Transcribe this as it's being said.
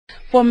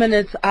4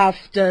 minutes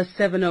after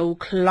 7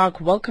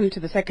 o'clock. Welcome to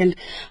the second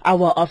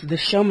hour of the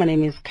show. My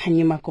name is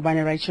Kanyima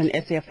Kubane, right here on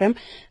SAFM,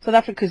 South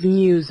Africa's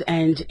news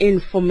and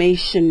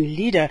information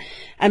leader.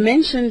 I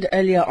mentioned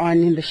earlier on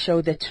in the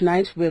show that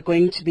tonight we're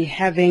going to be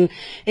having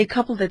a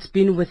couple that's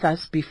been with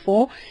us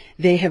before.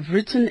 They have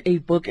written a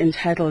book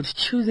entitled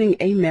Choosing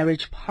a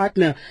Marriage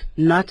Partner,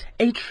 Not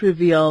a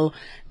Trivial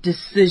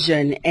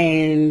Decision,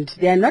 and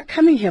they are not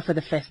coming here for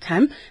the first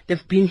time.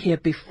 They've been here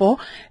before.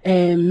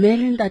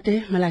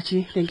 Melindate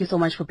Malachi, thank you so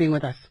much for being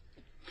with us.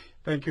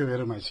 Thank you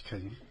very much,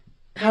 Kanyi.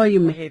 How are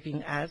you for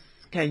having us,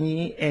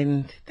 Kanyi,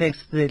 and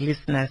thanks to the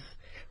listeners.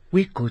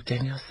 We're good,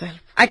 and yourself?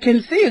 I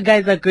can see you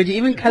guys are good. You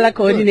even color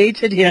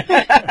coordinated here.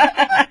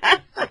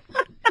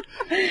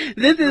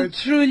 This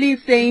is truly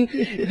saying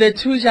the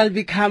two shall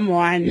become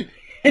one.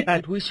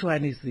 But which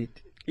one is it?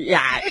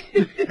 Yeah,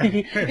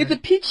 it's a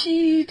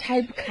peachy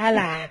type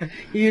color.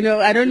 You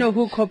know, I don't know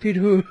who copied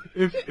who.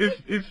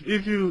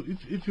 If you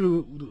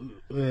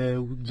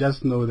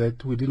just know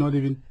that we did not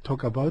even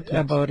talk about it.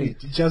 It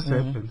just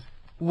happened.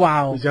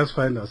 Wow. We just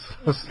find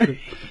ourselves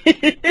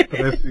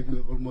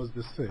dressing almost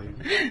the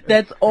same.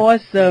 That's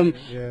awesome.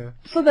 Yeah.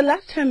 So the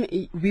last time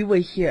we were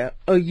here,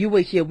 or you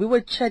were here, we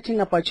were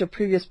chatting about your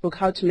previous book,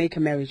 How to Make a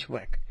Marriage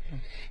Work.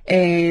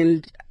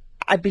 And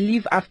I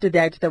believe after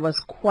that there was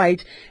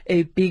quite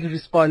a big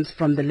response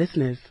from the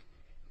listeners.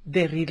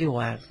 There really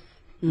was.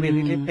 We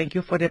really thank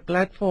you for the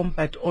platform,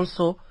 but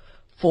also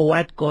for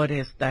what God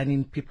has done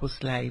in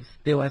people's lives.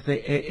 There was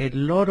a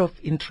lot of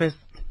interest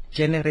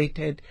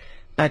generated,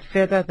 but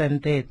further than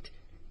that,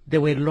 there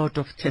were a lot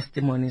of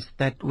testimonies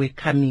that were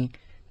coming.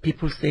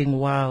 People saying,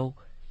 wow,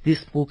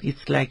 this book,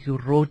 it's like you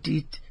wrote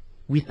it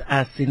with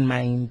us in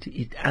mind.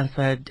 It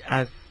answered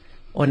us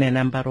on a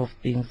number of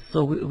things.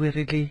 So we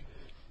really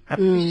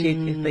appreciate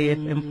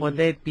SAFM for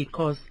that,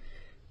 because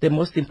the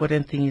most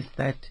important thing is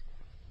that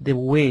the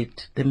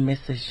word, the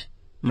message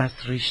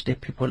must reach the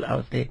people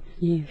out there.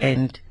 Yes.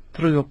 And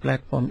through your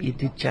platform, it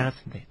did just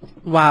that.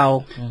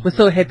 Wow. We're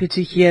so happy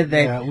to hear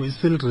that. Yeah, we're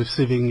still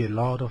receiving a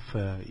lot of,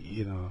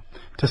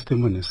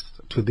 testimonies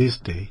to this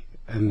day.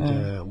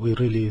 And we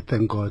really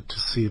thank God to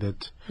see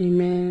that.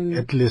 Amen.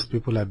 At least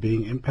people are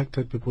being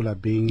impacted, people are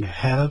being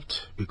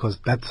helped, because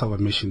that's our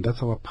mission,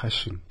 that's our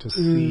passion, to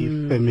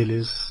see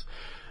families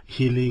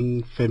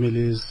healing,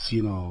 families,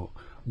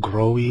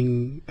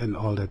 growing and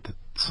all that.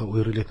 So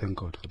we really thank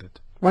God for that.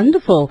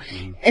 Wonderful.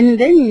 And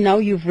then now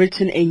you've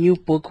written a new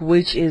book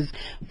which is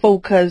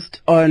focused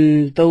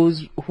on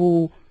those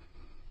who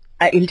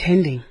are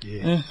intending.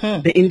 Yes.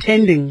 The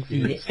intendings.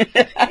 Yes.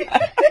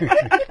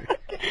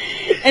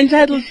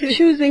 Entitled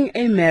Choosing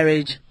a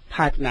Marriage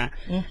Partner.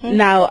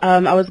 Now,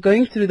 I was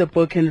going through the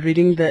book and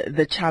reading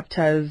the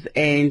chapters,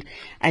 and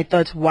I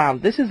thought, wow,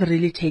 this is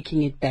really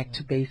taking it back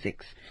to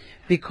basics.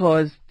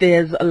 Because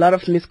there's a lot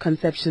of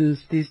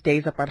misconceptions these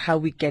days about how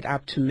we get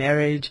up to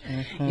marriage.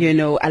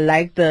 I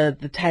like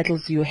the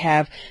titles you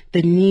have.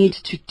 The need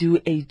to do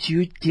a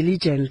due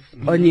diligence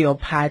on your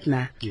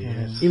partner.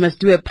 Yes. You must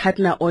do a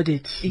partner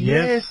audit.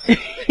 Yes.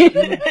 Due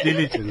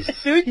diligence.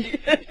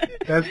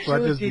 That's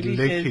what is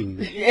lacking.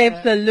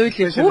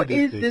 Absolutely. Especially Who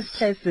these is days. this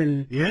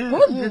person? Yeah.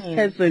 Who's this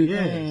person?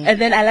 Yes. And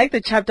then I like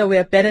the chapter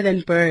where better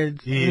than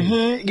birds.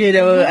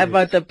 Yes.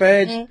 About the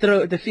bird,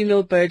 the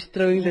female bird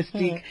throwing the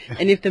stick,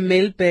 and if the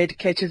male bird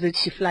catches it,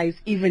 she flies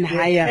even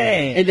higher,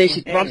 and then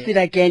she drops it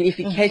again. If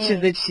he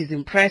catches it, she's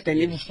impressed, and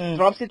if she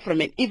drops it from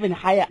an even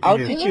higher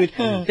altitude,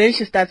 then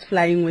she starts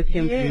flying with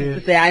him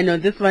to say, I know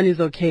this one is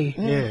okay.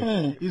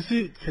 Yeah. You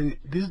see,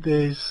 these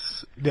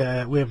days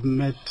we have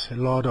met a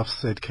lot of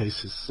sad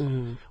cases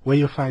where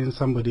you find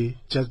somebody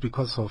just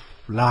because of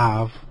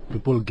love,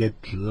 people get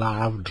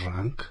love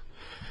drunk,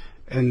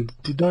 and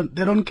they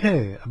don't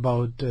care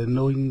about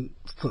knowing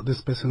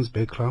this person's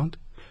background.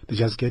 They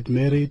just get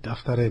married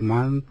after a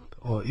month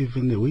or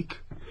even a week,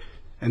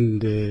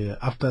 and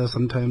after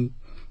some time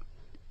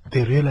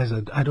they realize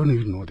that I don't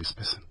even know this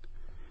person.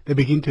 They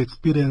begin to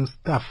experience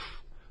stuff,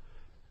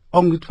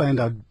 only to find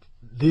out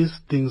these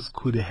things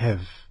could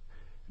have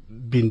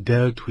been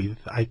dealt with.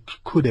 I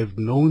could have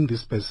known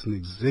this person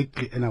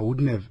exactly, and I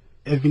wouldn't have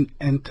even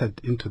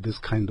entered into this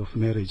kind of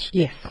marriage.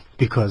 Yes.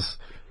 Because,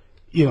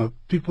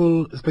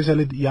 people,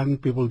 especially the young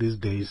people these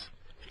days,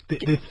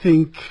 they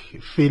think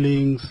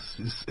feelings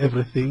is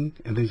everything,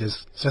 and they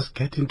just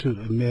get into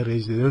a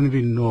marriage. They don't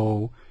even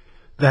know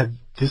that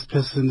this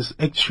person is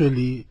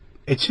actually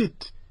a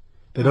cheat.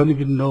 They don't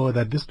even know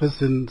that this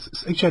person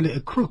is actually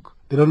a crook.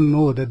 They don't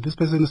know that this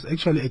person is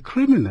actually a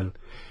criminal.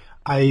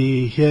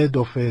 I heard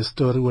of a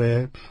story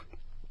where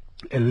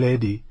a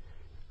lady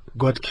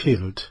got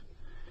killed.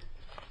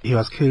 He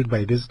was killed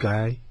by this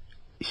guy.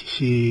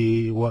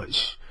 She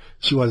was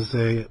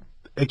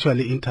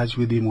actually in touch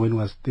with him when he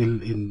was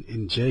still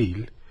in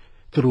jail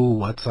through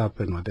WhatsApp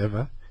and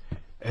whatever.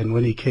 And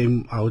when he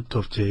came out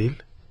of jail,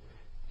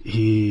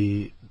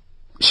 she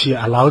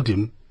allowed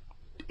him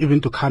even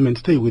to come and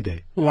stay with her.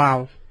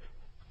 Wow.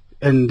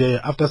 And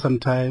after some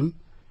time,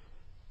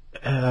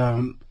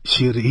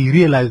 he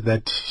realized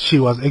that she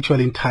was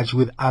actually in touch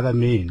with other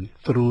men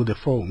through the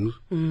phones.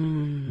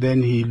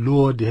 Then he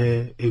lured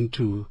her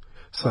into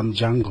some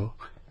jungle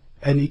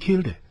and he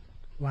killed her.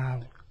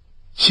 Wow.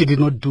 She did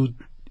not do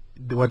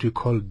what we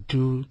call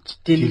due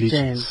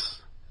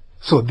diligence.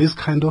 So these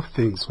kind of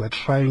things, we're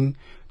trying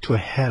to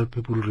help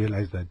people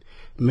realize that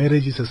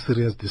marriage is a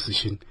serious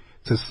decision.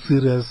 It's a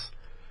serious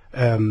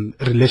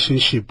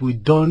relationship. We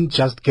don't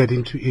just get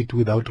into it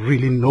without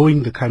really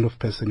knowing the kind of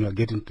person you are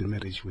getting into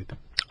marriage with.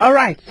 All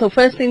right. So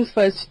first things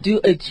first, do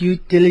a due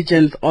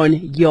diligence on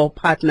your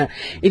partner.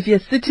 If you're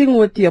sitting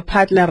with your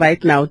partner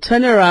right now,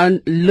 turn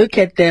around, look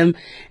at them,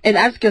 and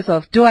ask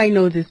yourself, do I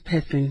know this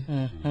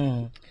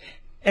person?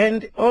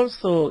 And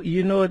also,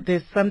 you know,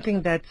 there's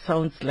something that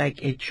sounds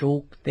like a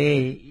joke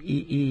there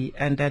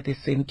under the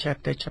same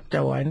chapter,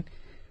 chapter 1,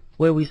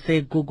 where we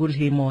say Google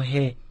him or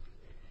her.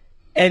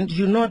 And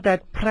you know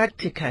that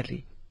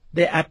practically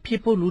there are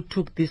people who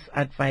took this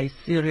advice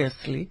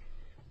seriously,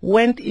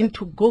 went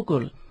into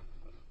Google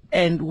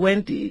and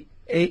went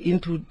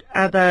into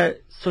other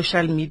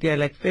social media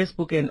like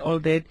Facebook and all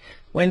that,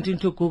 went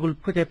into Google,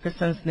 put a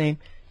person's name,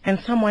 and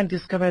someone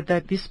discovered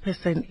that this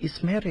person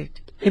is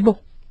married.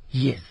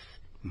 Yes.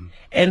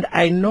 And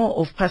I know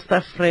of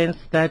pastor friends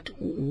that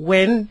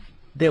when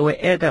they were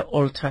at the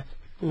altar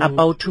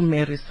about to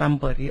marry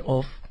somebody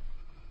off,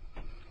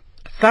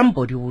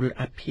 somebody will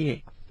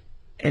appear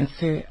and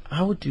say,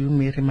 how do you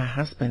marry my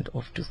husband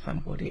off to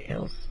somebody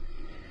else?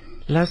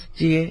 Last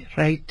year,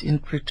 right in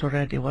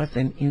Pretoria, there was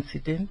an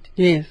incident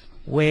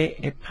where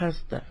a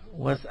pastor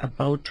was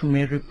about to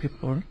marry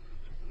people.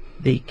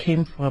 They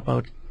came for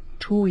about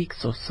 2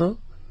 weeks or so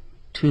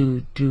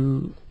to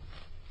do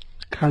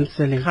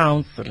counseling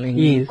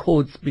in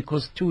quotes,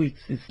 because 2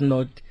 weeks is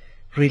not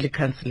really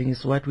counseling,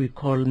 it's what we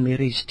call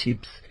marriage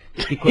tips,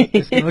 because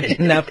there's not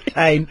enough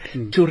time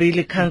to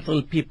really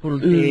counsel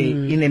people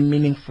in a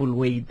meaningful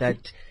way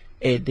that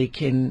they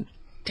can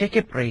take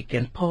a break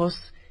and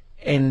pause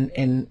and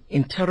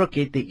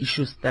interrogate the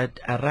issues that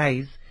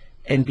arise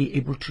and be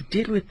able to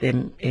deal with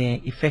them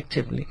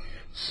effectively.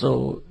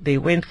 So they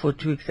went for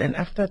 2 weeks, and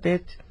after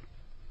that,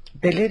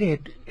 the lady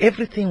had,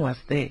 everything was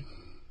there.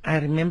 I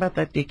remember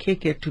that the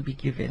cake had to be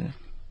given,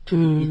 to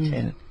be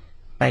eaten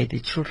by the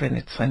children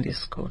at Sunday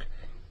school,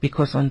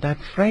 because on that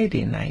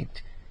Friday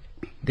night,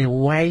 the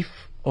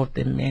wife of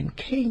the man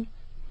came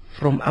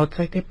from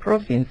outside the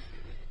province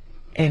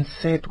and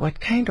said, what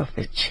kind of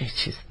a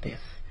church is this,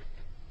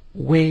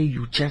 where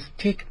you just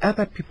take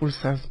other people's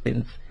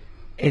husbands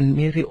and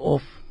marry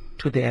off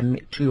to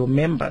your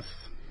members?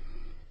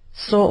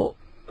 So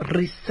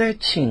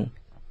researching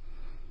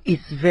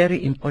is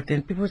very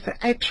important. People say,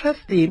 I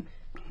trust him.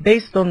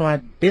 Based on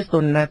what? Based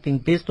on nothing,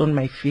 based on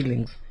my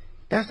feelings.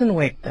 Doesn't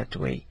work that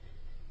way.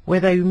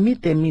 Whether you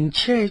meet them in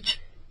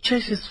church,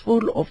 church is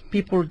full of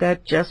people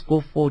that just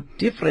go for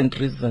different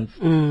reasons.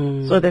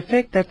 So the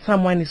fact that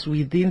someone is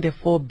within the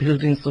 4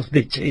 buildings of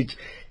the church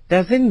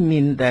doesn't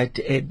mean that,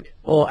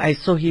 I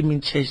saw him in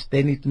church,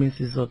 then it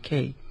means it's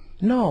okay.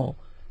 No.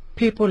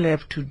 People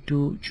have to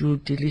do due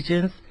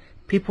diligence.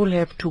 People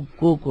have to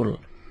Google.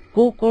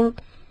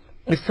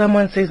 If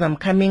someone says, I'm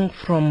coming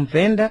from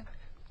Venda,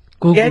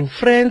 Google. Get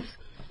friends,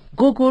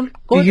 Google,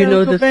 go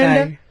down to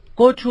Venda,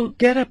 go to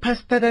get a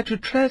pastor that you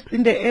trust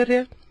in the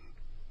area,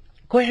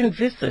 go and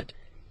visit.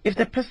 If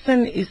the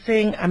person is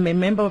saying, I'm a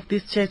member of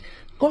this church,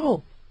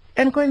 go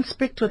and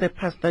speak to the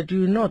pastor.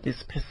 Do you know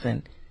this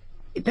person?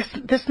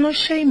 There's no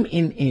shame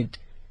in it.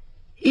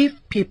 If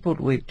people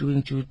were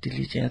doing due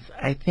diligence,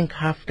 I think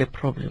half the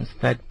problems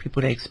that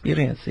people are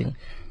experiencing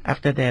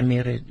after they are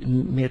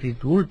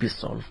married will be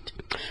solved.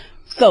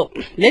 So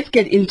let's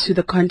get into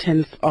the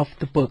contents of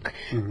the book.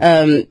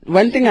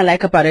 One thing I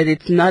like about it,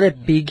 it's not a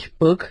big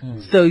book,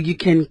 so you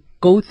can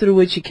go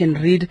through it, you can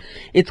read.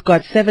 It's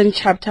got 7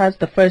 chapters.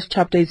 The first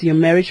chapter is your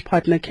marriage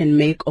partner can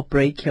make or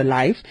break your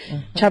life.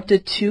 Chapter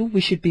 2, we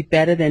should be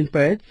better than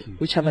birds,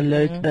 which I've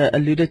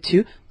alluded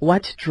to.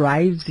 What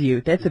drives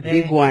you? That's a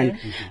big one.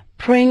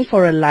 Praying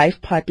for a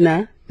life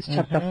partner is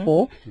chapter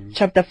 4.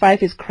 Chapter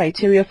 5 is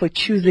criteria for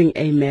choosing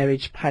a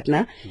marriage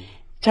partner.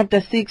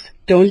 Chapter 6,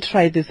 don't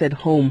try this at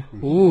home.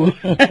 Ooh.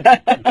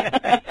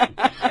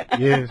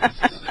 Yes.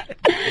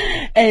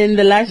 And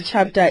the last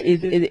chapter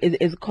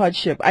is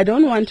courtship. I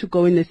don't want to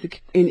go in a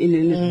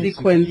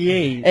sequence.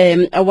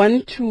 I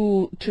want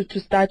to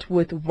start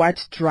with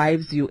what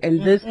drives you,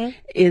 and this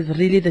is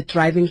really the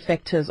driving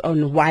factors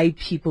on why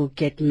people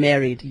get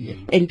married.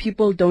 And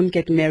people don't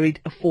get married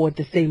for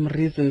the same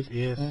reasons.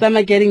 Some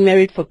are getting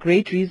married for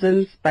great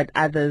reasons, but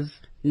others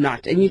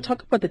not. And you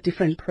talk about the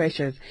different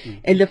pressures.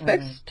 And the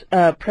first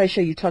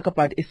pressure you talk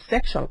about is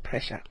sexual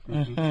pressure.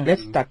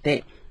 Let's start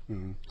there.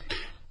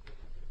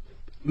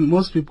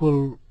 Most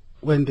people,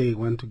 when they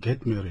want to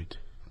get married,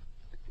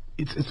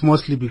 it's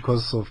mostly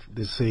because of,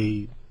 they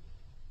say,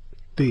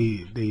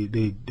 they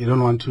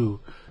don't want to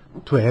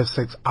have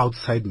sex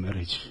outside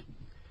marriage.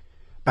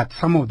 But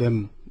some of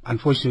them,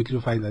 unfortunately,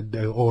 find that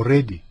they're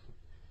already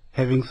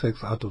having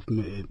sex out of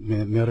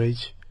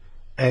marriage,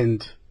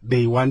 and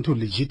they want to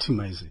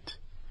legitimize it.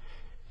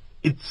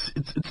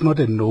 it's not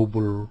a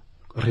noble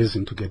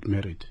reason to get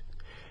married.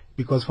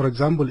 Because, for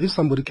example, if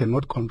somebody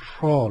cannot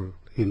control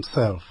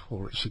himself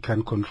or she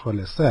can control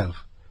herself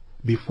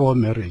before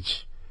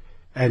marriage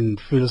and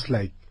feels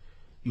like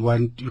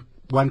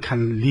one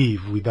can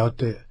live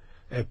without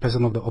a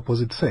person of the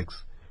opposite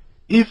sex,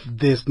 if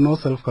there's no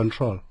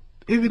self-control,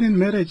 even in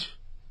marriage,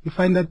 you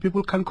find that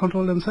people can't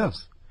control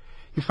themselves.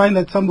 You find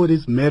that somebody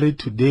is married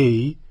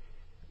today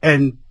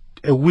and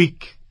a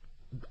week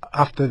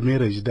after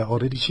marriage, they're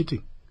already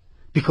cheating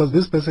because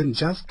this person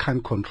just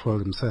can't control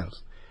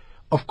themselves.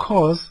 Of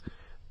course,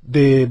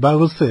 the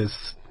Bible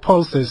says,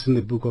 Paul says in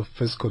the book of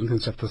 1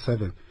 Corinthians chapter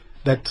 7,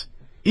 that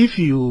if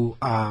you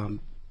are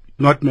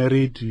not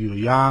married, you're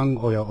young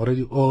or you're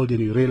already old and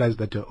you realize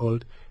that you're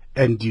old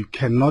and you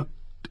cannot,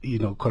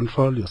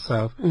 control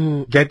yourself,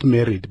 get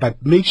married.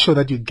 But make sure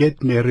that you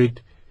get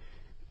married.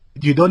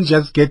 You don't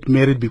just get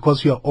married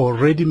because you are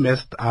already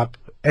messed up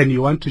and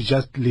you want to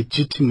just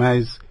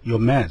legitimize your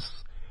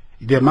mess.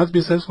 There must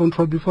be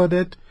self-control before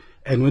that.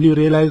 And when you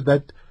realize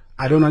that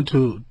I don't want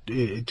to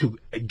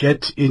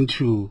get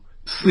into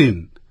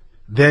sin,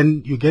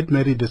 then you get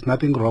married. There's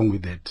nothing wrong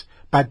with it.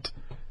 But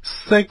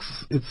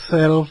sex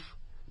itself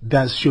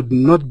should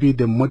not be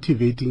the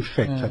motivating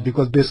factor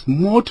because there's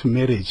more to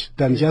marriage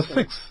than just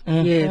sex.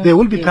 Yes. There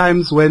will be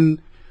times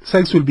when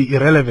sex will be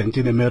irrelevant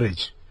in a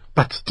marriage,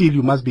 but still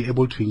you must be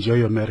able to enjoy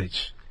your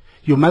marriage.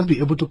 You must be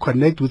able to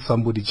connect with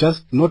somebody,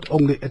 just not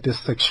only at a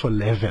sexual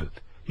level.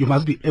 You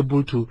must be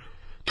able to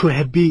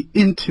be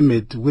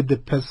intimate with the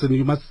person.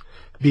 You must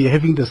be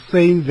having the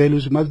same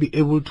values. You must be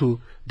able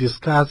to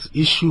discuss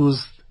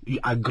issues,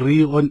 you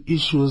agree on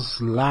issues,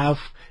 laugh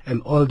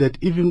and all that,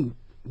 even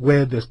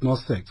where there's no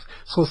sex.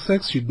 So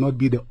sex should not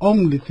be the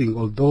only thing,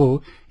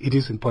 although it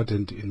is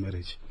important in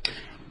marriage.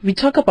 We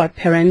talk about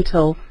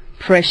parental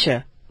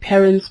pressure,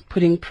 parents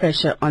putting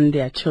pressure on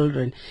their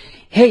children.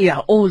 Hey,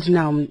 you're old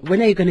now.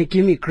 When are you going to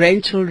give me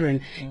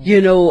grandchildren?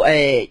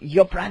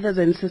 Your brothers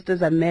and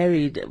sisters are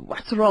married.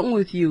 What's wrong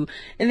with you?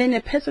 And then a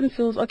person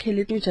feels, okay,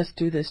 let me just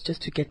do this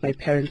just to get my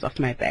parents off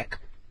my back.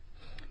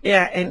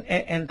 Yeah,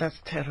 and that's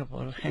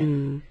terrible.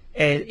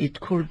 It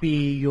could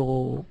be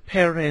your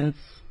parents,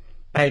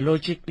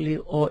 biologically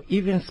or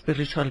even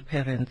spiritual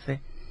parents.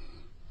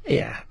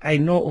 Yeah, I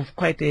know of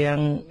quite a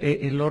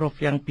lot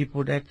of young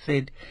people that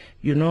said,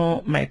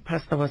 my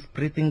pastor was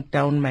breathing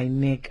down my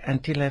neck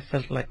until I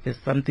felt like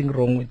there's something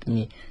wrong with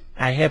me.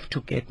 I have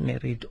to get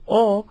married.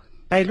 Or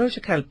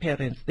biological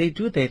parents, they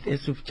do that,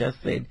 as you've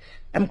just said.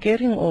 I'm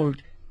getting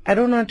old. I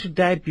don't want to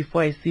die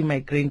before I see my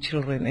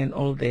grandchildren and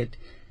all that.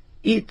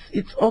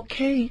 It's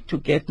okay to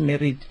get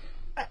married.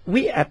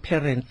 We are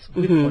parents.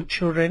 We've got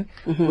children.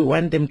 We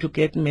want them to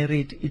get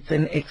married. It's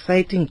an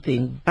exciting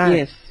thing. But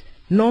yes,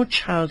 no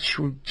child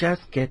should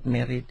just get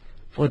married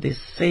for the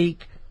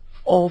sake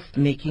of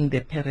making the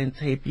parents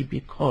happy,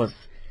 because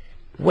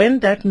when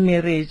that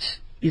marriage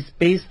is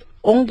based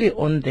only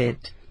on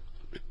that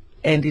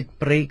and it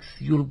breaks,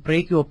 you'll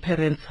break your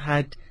parents'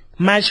 heart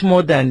much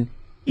more than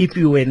if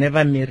you were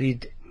never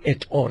married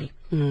at all.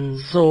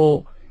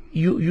 So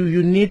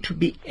you need to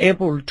be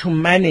able to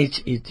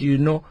manage it,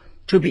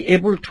 to be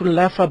able to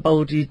laugh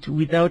about it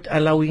without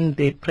allowing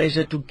the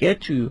pressure to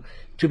get to you,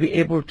 to be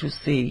able to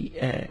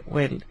say,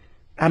 well,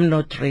 I'm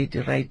not ready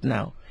right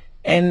now.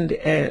 And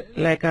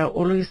like I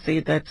always say,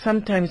 that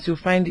sometimes you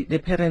find the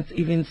parents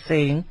even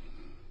saying,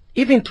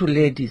 even to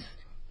ladies,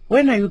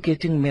 when are you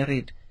getting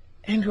married?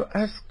 And you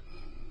ask,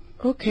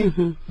 okay,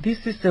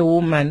 this is a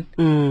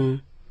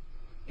woman.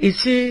 Is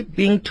she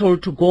being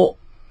told to go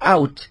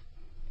out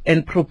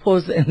and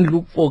propose and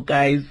look for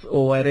guys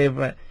or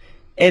whatever?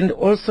 And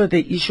also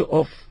the issue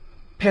of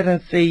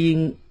parents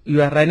saying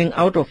you are running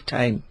out of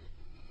time.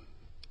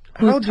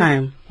 Whose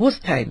time? Whose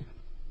time?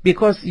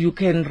 Because you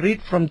can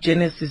read from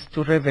Genesis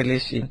to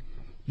Revelation.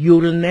 You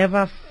will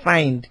never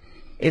find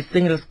a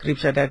single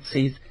scripture that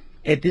says,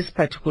 at this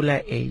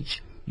particular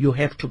age, you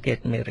have to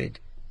get married.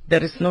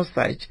 There is no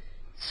such.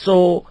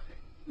 So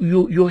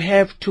you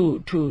have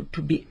to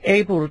be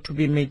able to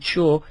be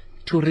mature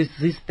to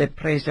resist the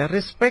pressure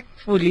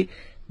respectfully,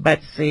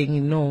 but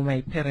saying, no,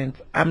 my parents,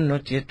 I'm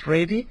not yet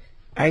ready.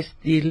 I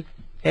still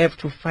have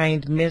to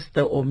find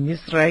Mr. or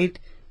Miss Right.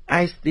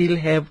 I still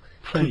have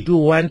to do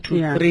 1,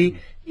 2, 3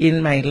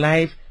 in my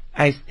life.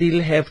 I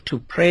still have to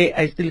pray.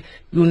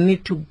 You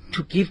need to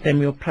give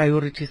them your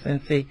priorities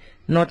and say,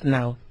 not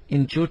now,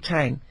 in due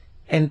time,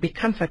 and be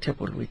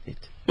comfortable with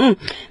it.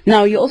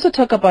 Now, you also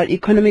talk about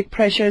economic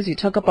pressures, you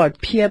talk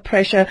about peer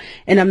pressure,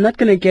 and I'm not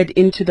going to get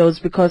into those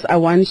because I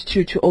want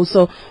to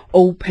also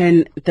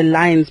open the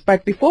lines.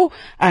 But before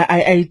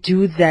I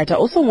do that, I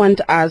also want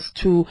us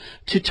to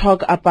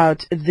talk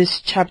about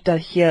this chapter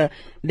here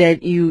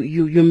that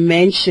you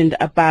mentioned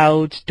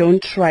about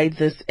don't try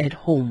this at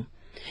home.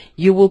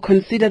 You will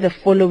consider the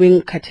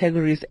following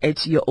categories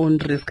at your own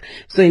risk.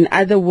 So in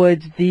other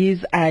words,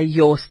 these are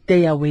your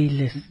stay away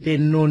list. The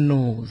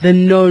no-nos. The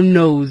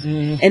no-nos.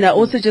 And I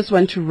also just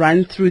want to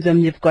run through them.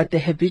 You've got the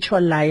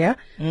habitual liar.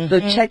 So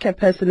check a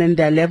person and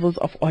their levels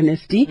of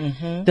honesty.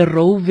 The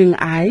roving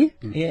eye.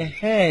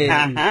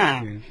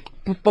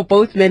 for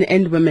both men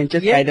and women,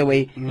 just by the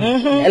way.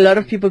 A lot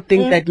of people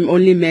think that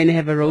only men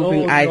have a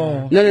roving eye.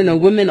 No.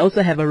 Women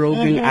also have a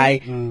roving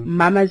eye.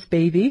 Mama's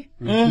baby.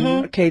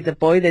 Okay, the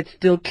boy that's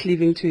still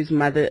cleaving to his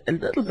mother a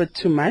little bit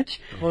too much.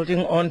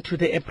 Holding on to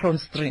the apron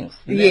strings.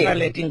 Never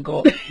letting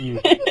go.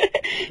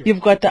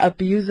 You've got the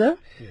abuser.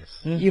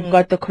 Yes. You've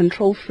got the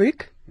control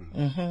freak.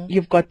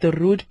 You've got the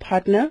rude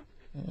partner.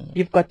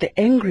 You've got the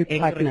angry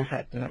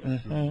partner.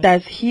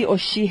 Does he or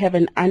she have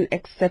an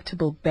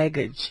unacceptable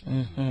baggage?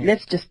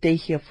 Let's just stay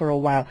here for a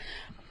while.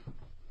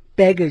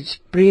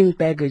 Bring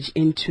baggage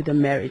into the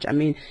marriage. I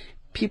mean,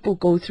 people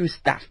go through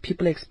stuff.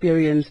 People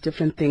experience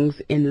different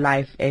things in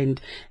life,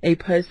 and a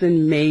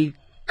person may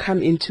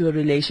come into a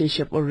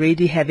relationship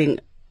already having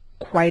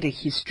quite a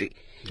history.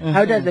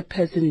 How does a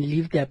person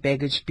leave their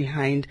baggage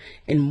behind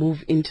and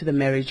move into the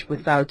marriage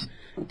without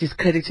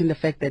discrediting the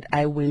fact that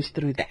I went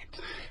through that?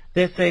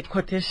 There's a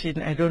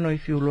quotation. I don't know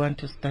if you'll want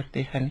to start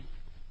there, honey.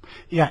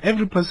 Yeah,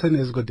 every person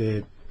has got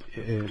a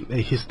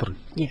history.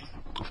 Yes.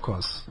 Of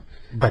course.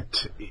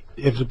 But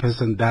every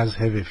person does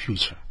have a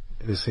future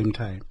at the same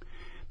time.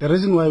 The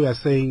reason why we are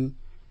saying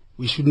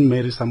we shouldn't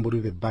marry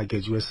somebody with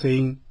baggage, we're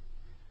saying,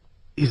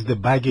 is the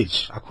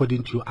baggage,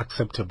 according to you,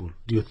 acceptable?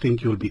 Do you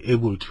think you'll be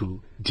able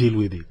to deal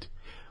with it?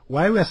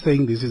 Why we are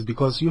saying this is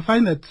because you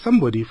find that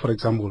somebody, for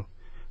example,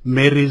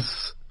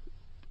 marries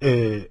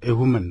a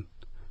woman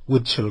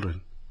with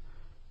children,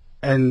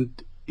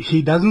 and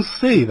he doesn't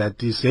say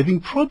that he's having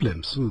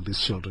problems with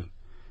these children.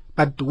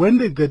 But when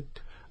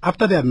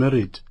after they are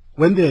married,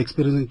 when they're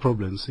experiencing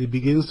problems, he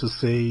begins to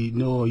say,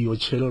 no, your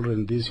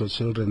children this, your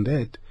children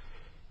that.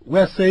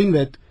 We're saying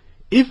that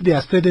if there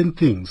are certain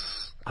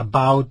things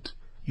about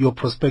your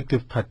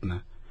prospective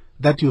partner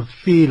that you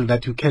feel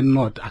that you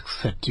cannot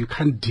accept, you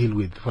can't deal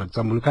with, for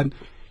example,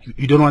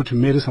 you don't want to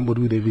marry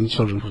somebody with having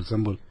children, for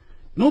example,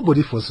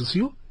 nobody forces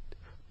you.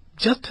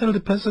 Just tell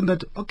the person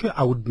that, okay,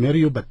 I would marry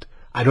you, but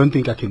I don't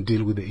think I can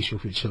deal with the issue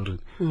of your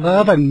children.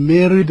 Rather than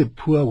marry the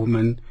poor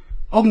woman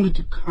only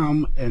to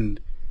come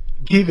and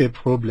give her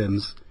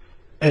problems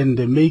and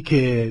make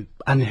her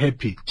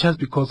unhappy just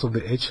because of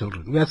her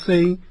children. We are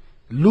saying,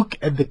 look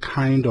at the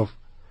kind of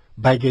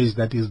baggage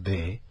that is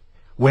there,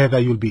 whether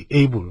you'll be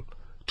able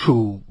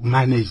to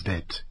manage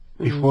that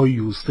before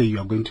you say you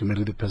are going to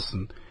marry the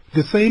person.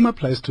 The same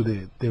applies to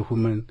the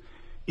woman.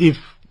 If,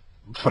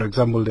 for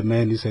example, the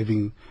man is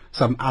having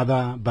some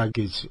other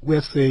baggage,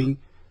 we're saying,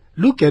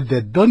 look at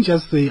that. Don't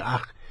just say,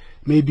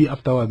 maybe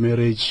after our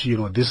marriage,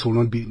 this will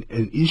not be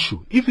an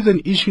issue. If it's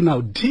an issue now,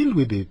 deal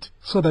with it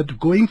so that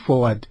going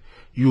forward,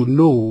 you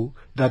know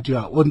that you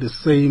are on the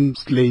same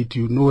slate.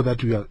 You know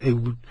that you are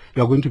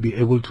going to be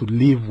able to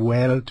live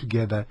well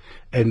together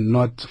and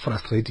not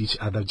frustrate each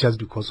other just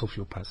because of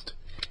your past.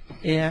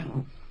 Yeah.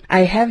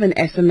 I have an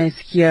SMS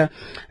here.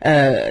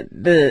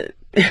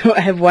 I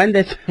have one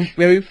that's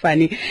very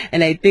funny,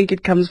 and I think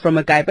it comes from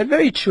a guy, but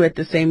very true at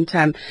the same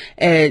time.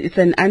 It's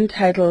an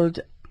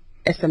untitled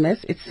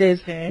SMS. It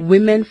says,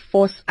 women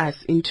force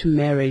us into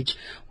marriage.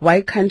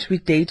 Why can't we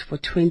date for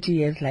 20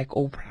 years like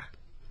Oprah?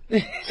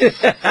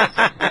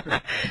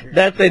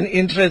 That's an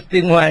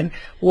interesting one.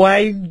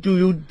 Why do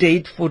you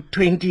date for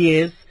 20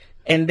 years,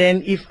 and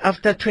then if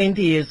after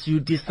 20 years you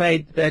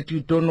decide that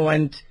you don't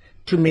want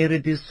to marry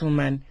this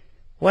woman,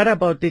 what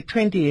about the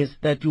 20 years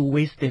that you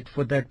wasted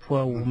for that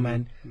poor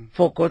woman?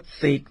 For God's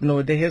sake,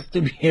 no, there has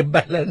to be a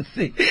balance.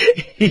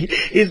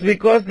 It's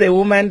because the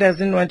woman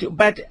doesn't want to.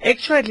 But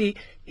actually,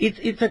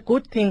 it's a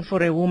good thing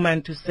for a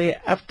woman to say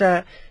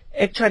after.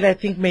 Actually, I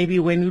think maybe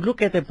when you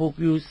look at the book,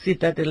 you see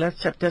that the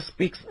last chapter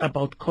speaks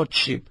about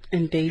courtship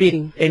and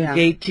dating,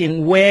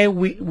 dating, where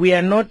we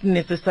are not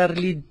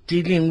necessarily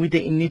dealing with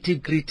the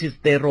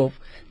nitty-gritties thereof,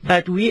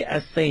 but we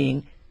are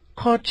saying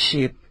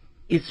courtship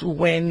is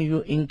when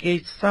you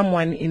engage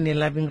someone in a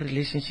loving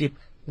relationship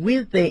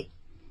with the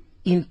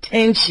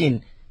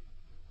intention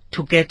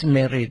to get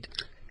married.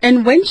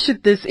 And when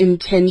should this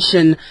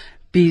intention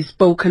be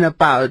spoken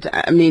about?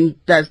 I mean,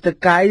 does the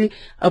guy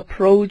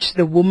approach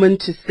the woman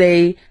to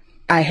say,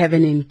 I have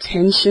an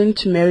intention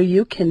to marry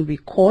you, can we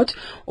court?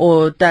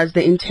 Or does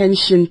the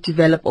intention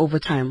develop over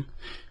time?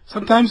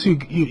 Sometimes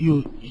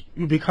you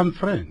become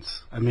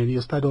friends. I mean,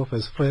 you start off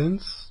as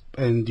friends,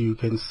 and you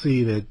can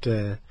see that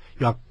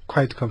you are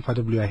quite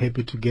comfortable, you are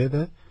happy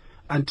together,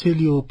 until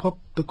you pop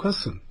the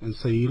question and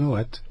say, you know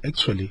what,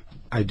 actually,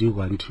 I do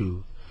want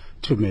to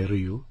marry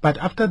you. But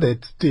after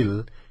that, still,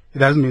 it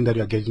doesn't mean that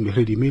you are getting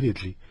married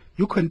immediately.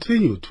 You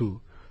continue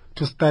to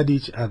study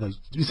each other.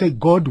 You say,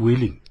 God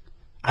willing,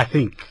 I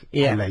think,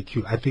 like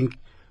you, I think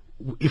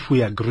if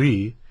we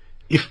agree,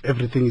 if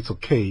everything is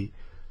okay,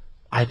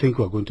 I think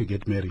we're going to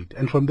get married.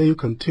 And from there you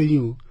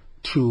continue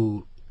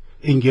to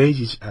engage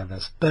each other,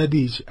 study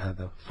each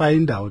other,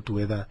 find out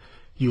whether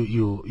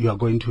you are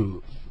going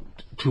to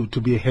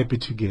be happy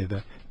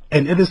together.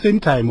 And at the same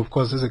time, of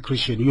course, as a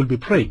Christian, you'll be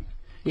praying.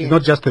 Yes. It's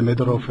not just a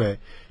matter of,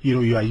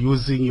 you are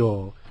using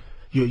your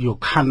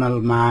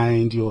carnal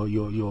mind,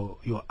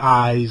 your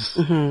eyes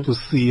to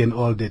see and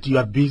all that. You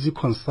are busy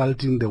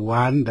consulting the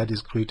one that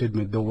is created,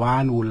 the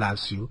one who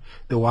loves you,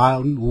 the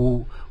one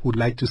who would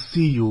like to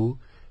see you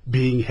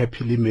being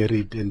happily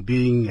married and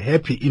being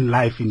happy in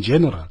life in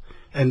general.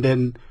 And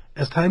then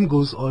as time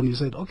goes on, you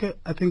said, okay,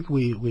 I think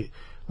we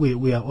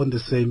are on the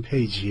same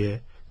page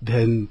here.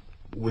 Then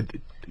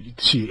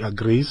she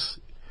agrees,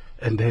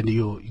 and then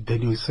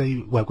you say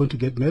we're going to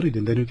get married,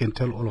 and then you can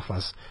tell all of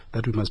us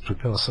that we must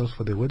prepare ourselves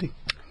for the wedding.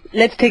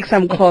 Let's take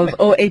some calls.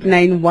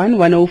 0891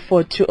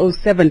 104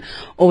 207,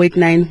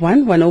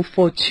 0891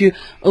 104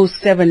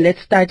 207.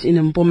 Let's start in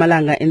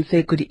Mpumalanga and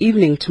say good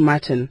evening to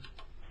Martin.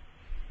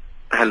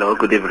 Hello,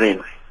 good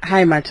evening.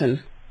 Hi,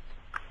 Martin.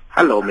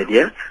 Hello, my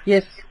dear.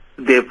 Yes.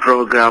 The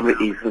program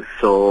is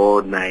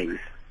so nice.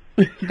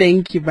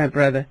 Thank you, my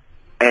brother.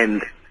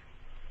 And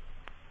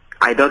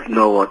I don't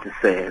know what to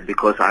say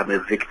because I'm a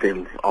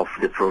victim of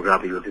the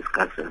program you're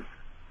discussing.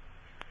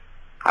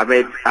 I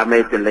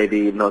met a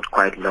lady not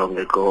quite long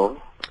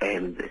ago,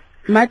 and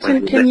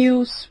Martin, can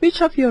you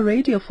switch off your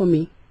radio for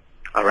me?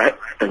 All right,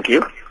 thank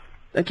you.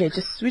 Okay,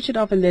 just switch it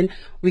off and then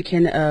we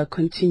can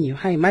continue.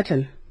 Hi,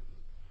 Martin.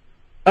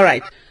 All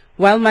right.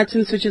 While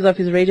Martin switches off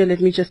his radio, let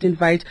me just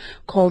invite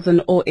calls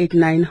on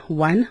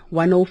 0891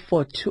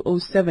 104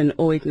 207,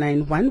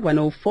 0891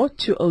 104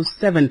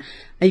 207.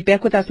 Are you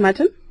back with us,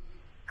 Martin?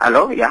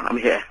 Hello, yeah, I'm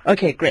here.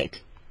 Okay, great.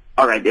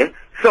 All right, yeah.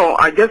 So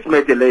I just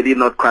met a lady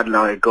not quite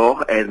long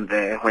ago, and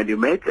when you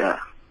met,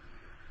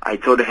 I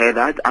told her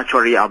that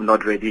actually I'm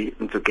not ready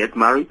to get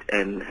married,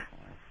 and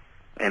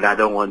I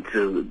don't want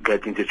to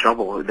get into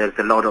trouble. There's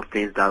a lot of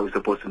things that we're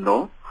supposed to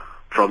know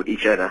from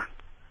each other.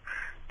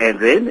 And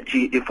then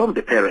she informed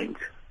the parents,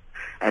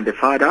 and the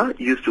father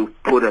used to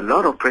put a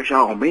lot of pressure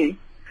on me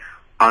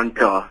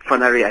until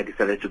finally I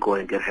decided to go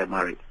and get her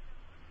married.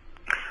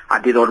 I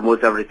did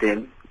almost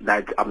everything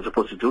that I'm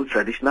supposed to do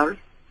traditionally,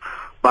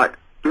 but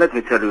let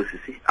me tell you,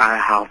 Sissy, I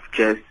have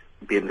just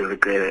been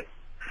regretted.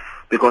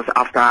 Because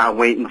after I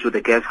went into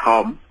the guest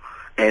home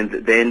and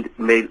then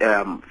made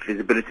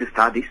feasibility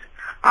studies,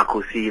 I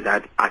could see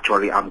that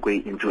actually I'm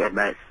going into a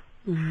mess.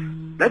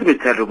 Let me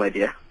tell you, my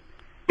dear,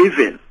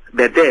 even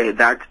the day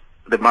that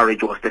the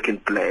marriage was taking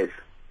place,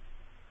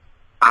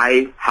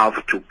 I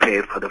have to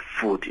pay for the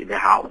food in the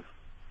house.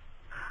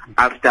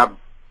 After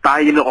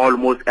buying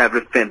almost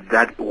everything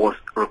that was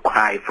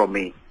required from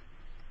me,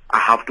 I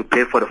have to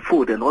pay for the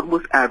food and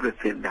almost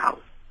everything in the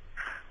house.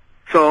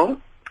 So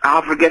I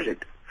have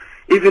regretted.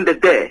 Even the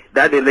day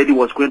that the lady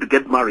was going to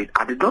get married,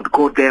 I did not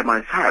go there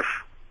myself.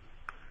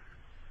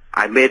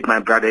 I made my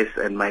brothers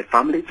and my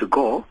family to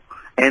go,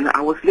 and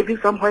I was living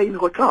somewhere in a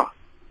hotel.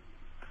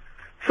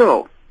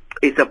 So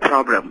it's a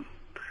problem.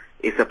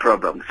 It's a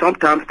problem.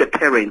 Sometimes the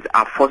parents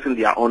are forcing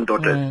their own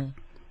daughters.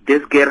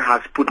 This girl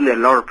has put a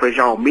lot of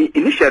pressure on me.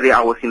 Initially,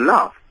 I was in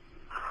love.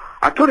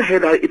 I told her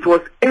that it was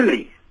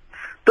early.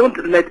 Don't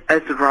let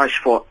us rush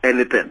for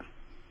anything.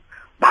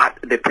 But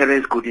the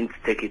parents couldn't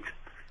take it.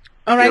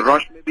 All right. They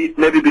rushed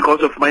maybe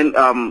because of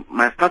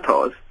my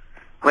status,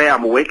 where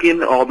I'm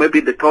working, or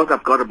maybe the thought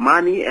I've got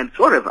money and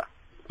whatever.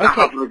 Okay. I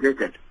have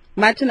regretted.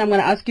 Martin, I'm going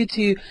to ask you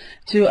to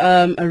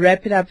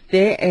wrap it up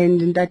there,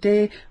 and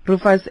Ndate,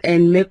 Rufus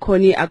and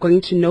Mekoni are going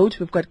to note.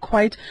 We've got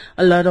quite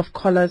a lot of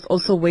callers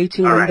also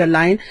waiting on the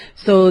line,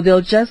 so they'll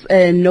just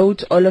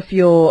note all of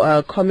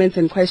your comments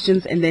and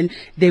questions, and then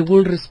they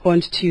will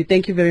respond to you.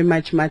 Thank you very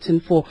much,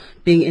 Martin, for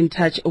being in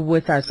touch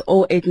with us.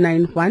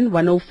 0891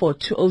 104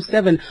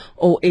 207,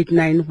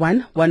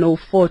 0891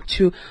 104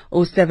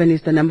 207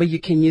 is the number you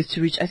can use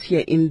to reach us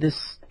here in the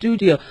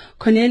studio.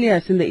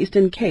 Cornelius in the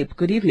Eastern Cape,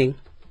 good evening.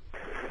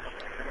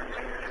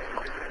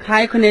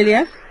 Hi,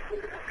 Cornelius.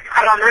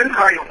 Hello, ma'am.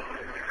 How are you?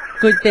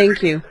 Good,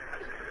 thank you.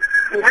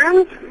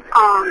 Ma'am, there's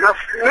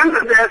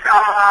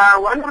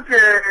one of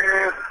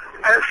the,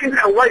 I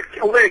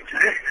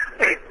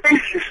think,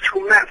 basis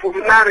for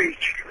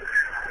marriage.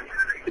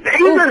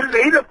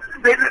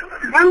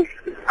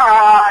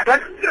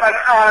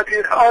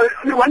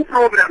 One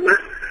problem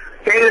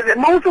is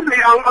most of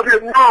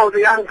the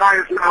young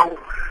guys now,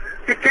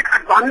 they take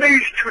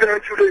advantage to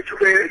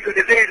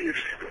the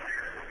ladies.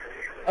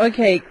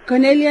 Okay,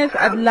 Cornelius,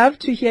 I'd love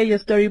to hear your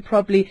story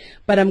properly,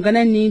 but I'm going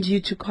to need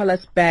you to call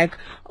us back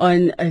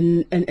on a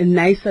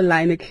nicer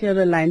line, a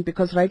clearer line,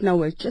 because right now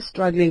we're just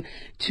struggling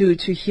to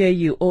hear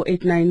you.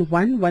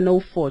 0891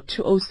 104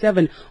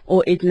 207,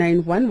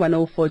 0891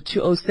 104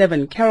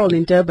 207. Carol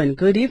in Durban,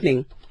 good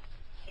evening.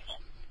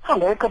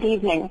 Hello, good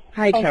evening.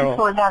 Hi, Carol.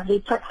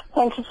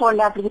 Thank you for a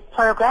lovely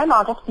program.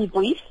 I'll just be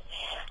brief.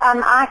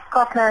 I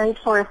got married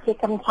for a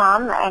second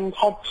time and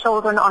had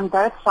children on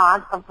both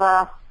sides of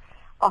the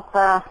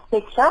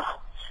spectrum,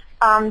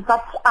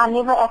 but I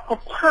never at the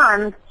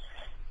time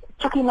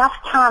took enough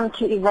time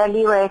to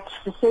evaluate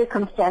the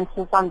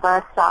circumstances on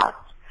both sides.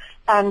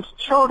 And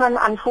children,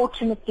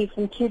 unfortunately,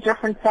 from two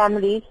different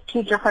families,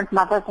 two different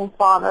mothers and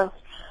fathers,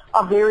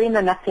 are very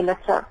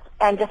manipulative.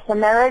 And if the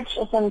marriage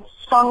isn't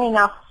strong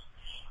enough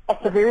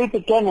at the very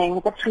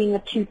beginning between the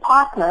two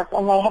partners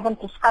and they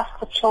haven't discussed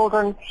the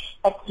children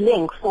at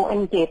length or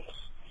in depth,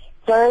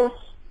 those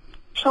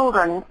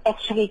children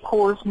actually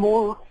cause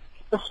more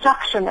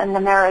destruction in the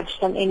marriage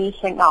than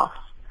anything else.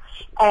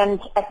 And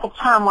at the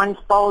time, one's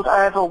bowled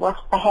over was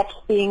perhaps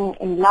being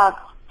in love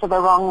for the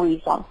wrong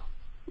reason.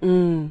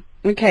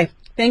 Okay.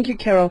 Thank you,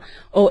 Carol.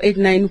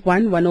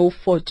 0891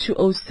 104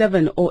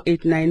 207,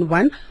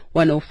 0891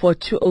 104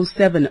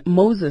 207.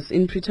 Moses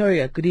in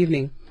Pretoria. Good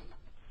evening.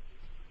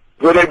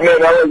 Good evening,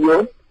 how are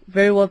you?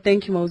 Very well,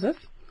 thank you, Moses.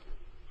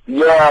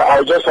 Yeah,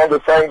 I just want to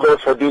thank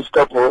God for this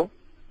couple,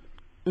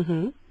 for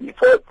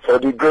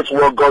the great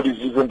work God is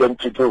using them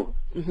to do.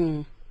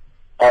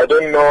 I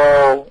don't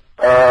know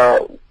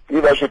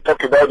if I should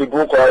talk about the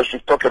book or I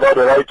should talk about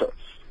the writer.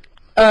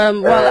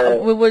 Well,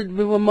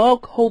 we were more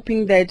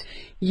hoping that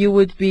you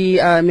would be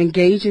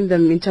engaging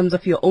them in terms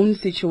of your own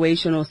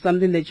situation or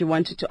something that you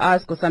wanted to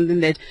ask or something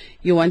that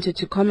you wanted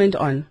to comment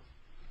on.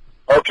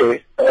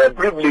 Okay.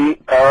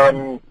 Briefly,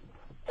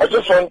 I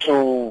just want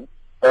to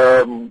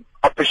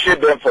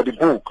appreciate them for the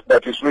book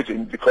that is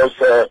written because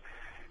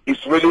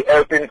it's really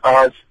helping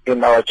us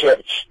in our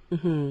church.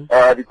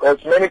 Because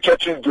many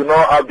churches do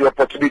not have the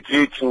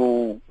opportunity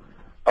to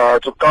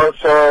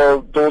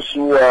counsel those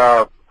who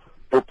are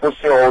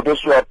proposing or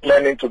those who are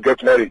planning to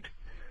get married.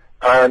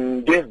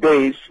 And these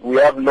days, we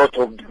have a lot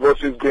of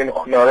divorces going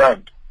on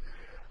around.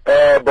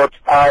 But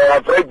I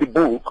have read the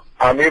book.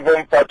 I'm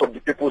even part of the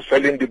people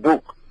selling the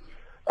book.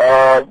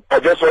 I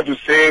just want to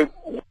say,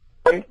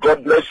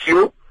 God bless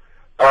you.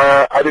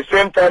 At the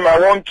same time, I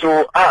want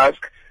to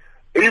ask,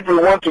 if we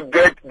want to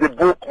get the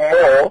book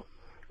more,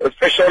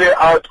 especially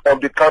out of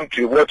the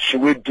country, what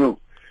should we do?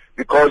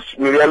 Because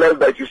we realize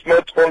that it's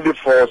not only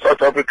for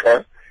South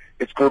Africa,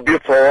 it could be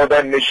for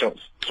other nations.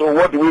 So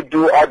what do we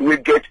do? How do we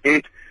get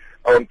it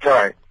on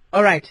time?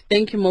 All right.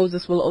 Thank you,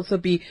 Moses. We'll also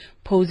be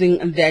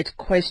posing that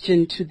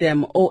question to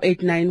them.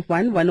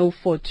 0891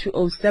 104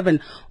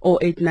 207,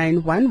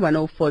 0891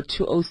 104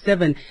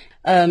 207.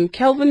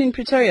 Kelvin in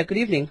Pretoria, good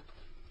evening.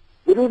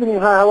 Good evening.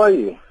 Hi, how are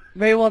you?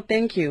 Very well,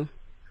 thank you.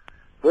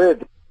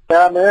 Good.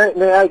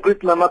 May I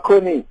greet Mama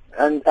Connie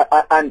and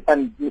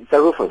Mr.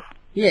 Rufus?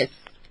 Yes.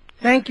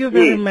 Thank you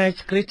very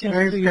much. Greetings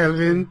Thanks, to you.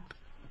 Kelvin.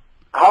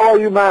 How are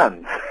you,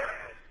 man?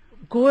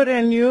 Good,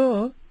 and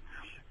you?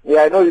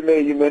 Yeah, I know you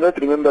may not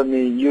remember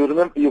me.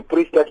 You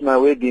preached at my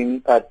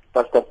wedding at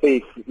Pastor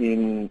Faith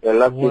in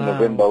last year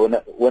November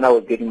when I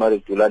was getting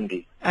married to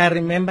Landy. I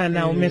remember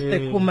now,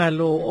 Mr.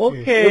 Kumalo.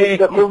 Okay.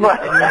 Mr.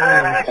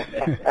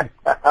 Kumalo.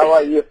 How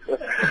are you?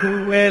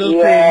 Well,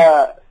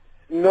 yeah.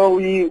 No,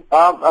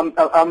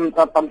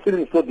 I'm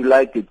feeling so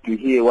delighted to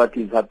hear what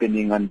is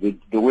happening and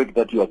the work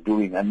that you are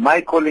doing. And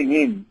my calling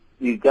in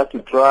is just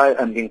to try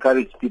and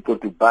encourage people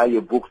to buy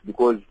your books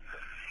because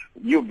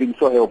you've been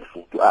so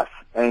helpful to us.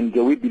 And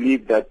we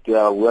believe that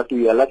what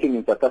we are lacking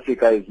in South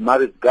Africa is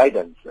marriage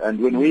guidance. And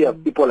when we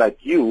have people like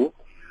you,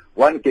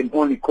 one can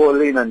only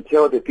call in and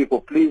tell the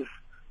people, please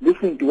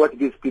listen to what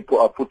these people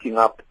are putting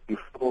up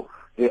before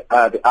the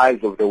eyes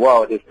of the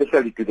world,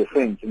 especially to the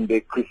saints in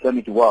the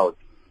Christianity world.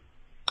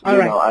 All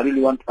right. I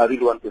really want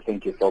to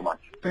thank you so much.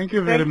 Thank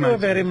you very much.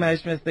 Thank you very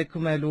much, Mr.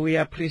 Kumalu. We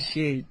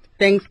appreciate.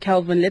 Thanks,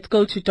 Calvin. Let's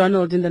go to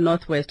Donald in the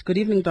Northwest. Good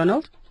evening,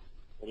 Donald.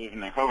 Good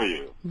evening. How are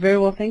you? Very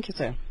well, thank you,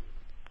 sir.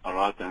 All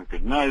right, thank you.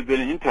 No, it's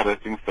been an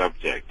interesting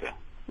subject.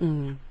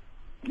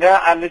 Yeah,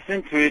 I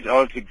listened to it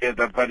all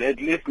together, but at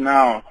least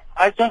now,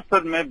 I just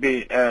thought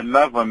maybe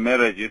love or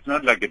marriage is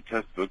not like a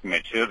textbook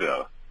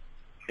material.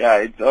 Yeah,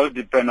 it all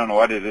depends on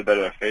what it is that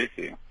you're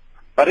facing.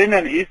 But in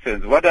an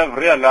essence, what I've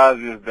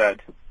realized is that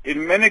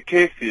in many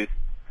cases,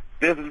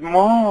 there's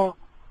more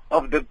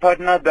of the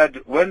partner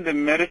that when they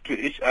marry to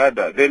each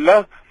other,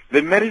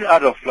 they marry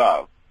out of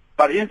love.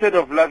 But instead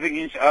of loving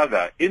each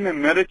other in a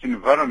marriage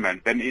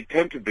environment, then it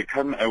tends to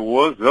become a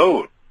war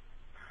zone.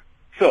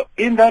 So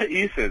in that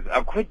essence,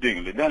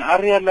 accordingly, then I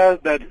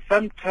realized that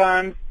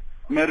sometimes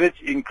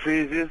marriage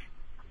increases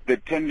the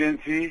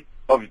tendency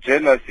of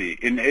jealousy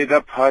in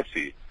either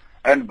party.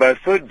 And by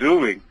so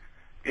doing,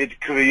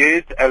 it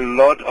creates a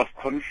lot of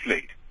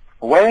conflict,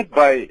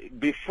 whereby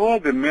before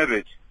the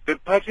marriage, the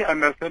party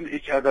understand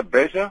each other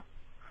better,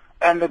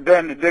 and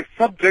then the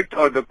subject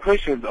or the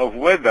questions of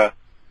whether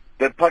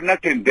the partner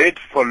can date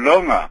for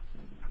longer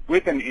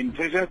with an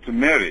intention to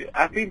marry,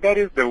 I think that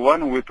is the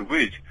one with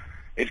which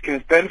it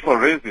can stand for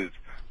reasons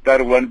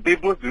that when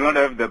people do not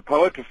have the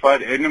power to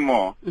fight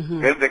anymore,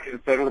 then they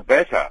can settle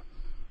better.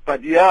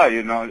 But yeah,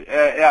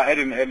 at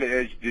an early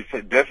age,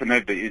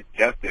 definitely it's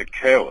just a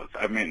chaos.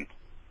 I mean,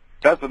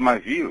 that's my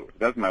view.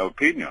 That's my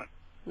opinion.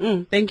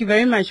 Thank you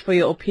very much for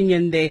your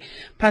opinion there.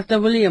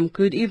 Pastor William,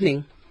 good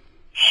evening.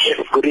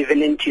 Yes, good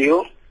evening to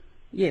you.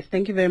 Yes,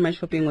 thank you very much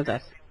for being with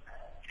us.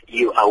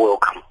 You are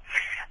welcome.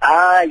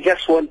 I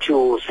just want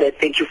to say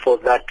thank you for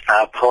that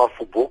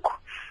powerful book.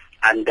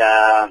 And there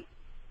are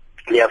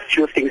a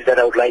few things that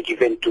I would like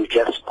even to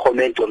just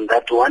comment on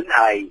that one.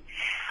 I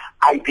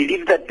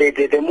believe that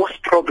the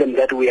most problem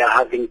that we are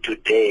having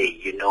today,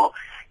 in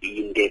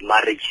the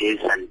marriages,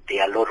 and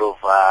there are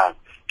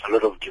a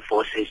lot of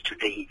divorces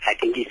today, I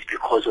think it's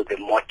because of the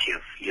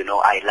motive.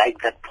 I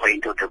like that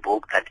point of the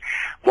book that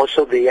most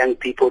of the young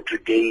people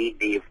today,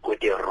 they've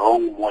got a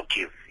wrong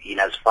motive. in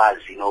as far as,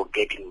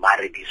 getting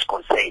married is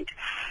concerned.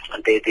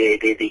 And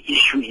the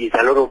issue is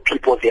a lot of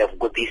people, they have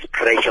got this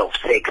pressure of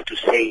sex to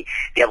say,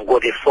 they have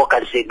got a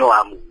focus, say, no,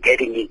 I'm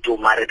getting into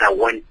marriage, I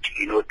want,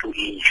 to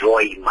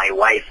enjoy my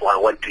wife, or I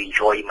want to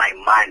enjoy my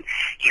man.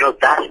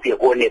 That's the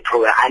only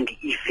problem. And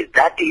if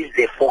that is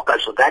the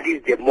focus, or that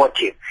is the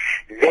motive,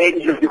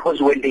 then,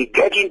 because when they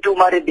get into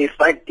marriage,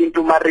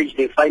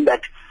 they find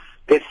that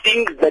the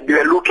things that they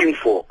were looking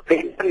for,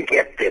 they didn't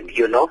get them,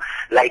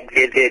 like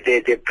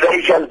the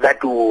pleasures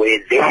that were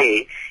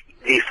there,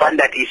 they find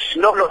that it's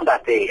no longer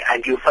there,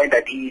 and you find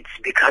that it's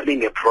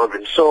becoming a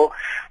problem. So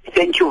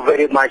thank you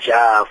very much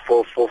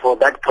for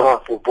that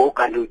powerful book,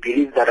 and we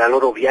believe that a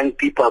lot of young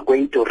people are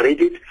going to read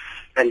it,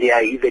 and they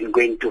are even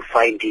going to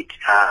find it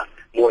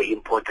more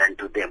important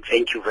to them.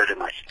 Thank you very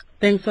much.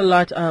 Thanks a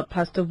lot,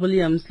 Pastor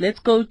Williams. Let's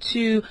go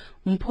to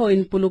Mpho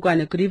in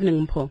Polokwane. Good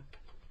evening, Mpho.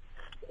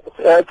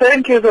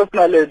 Thank you,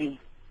 Dr.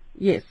 Lady.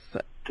 Yes.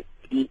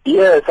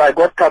 Yes, I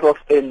got cut off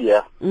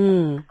earlier.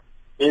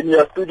 In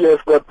your studio,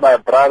 I've got my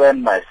brother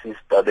and my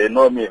sister. They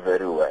know me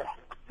very well.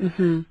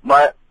 Mm-hmm.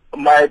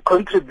 My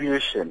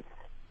contribution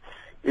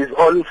is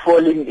on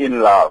falling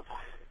in love.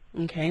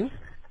 Okay.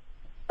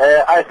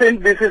 I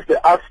think this is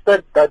the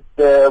aspect that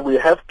we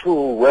have to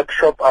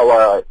workshop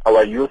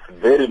our youth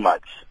very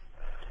much.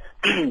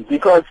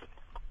 Because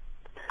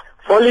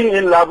falling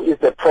in love is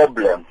a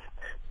problem.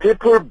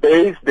 People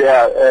base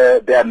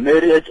their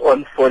marriage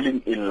on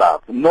falling in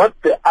love, not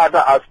the other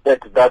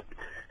aspect that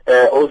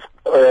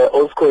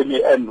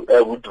Oskoni and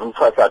Wood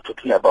Rufus are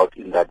talking about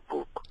in that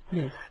book.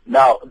 Yes.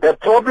 Now, the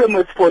problem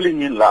with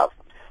falling in love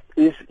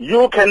is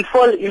you can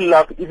fall in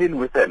love even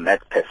with a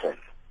mad person.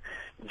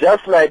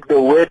 Just like the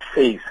word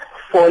says,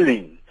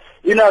 falling.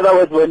 In other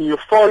words, when you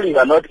fall, you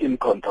are not in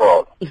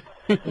control.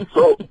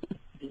 So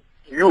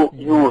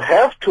you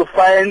have to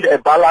find a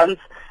balance,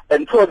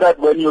 and so that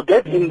when you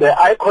get in there,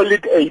 I call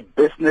it a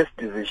business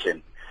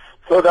decision.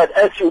 So that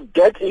as you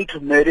get into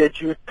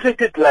marriage, you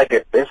treat it like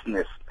a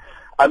business.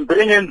 I'm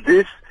bringing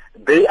this,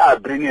 they are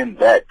bringing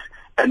that,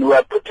 and we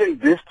are putting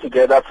this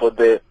together for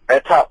the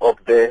better of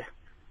the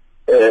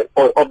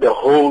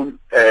whole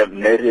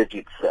marriage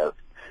itself.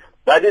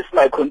 That is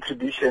my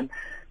contribution.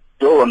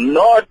 Do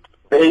not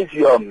base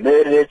your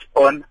marriage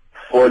on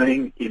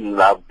falling in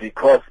love,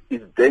 because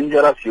it's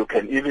dangerous. You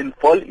can even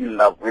fall in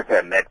love with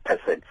a mad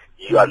person.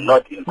 You are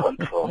not in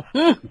control.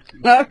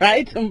 All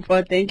right,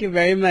 Mpho, thank you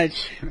very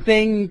much.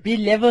 Saying be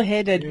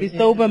level-headed, be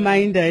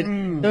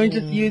sober-minded, don't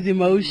just use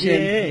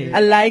emotion. Yeah.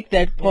 I like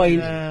that point.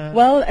 Yeah.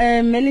 Well,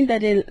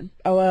 Melinda,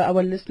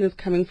 our listeners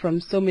coming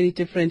from so many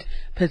different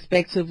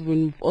perspectives.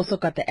 We've also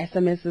got the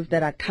SMSs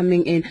that are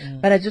coming in,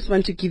 but I just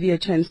want to give you a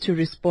chance to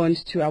respond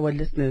to our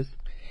listeners.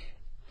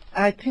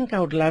 I think I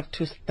would love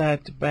to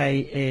start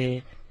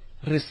by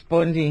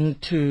responding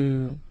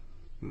to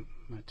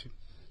Martin.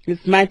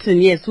 It's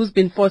Martin, yes, who's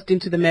been forced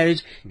into the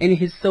marriage, and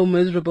he's so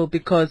miserable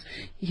because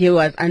he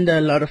was under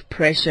a lot of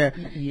pressure.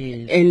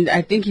 Yes. And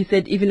I think he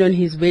said even on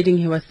his wedding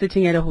he was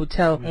sitting at a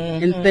hotel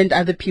and sent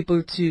other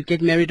people to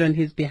get married on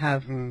his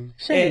behalf.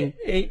 Shame.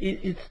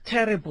 It's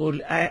terrible.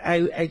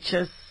 I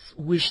just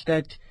wish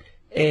that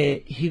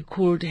he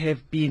could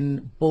have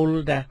been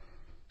bolder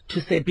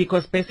to say,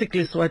 because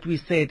basically it's what we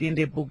said in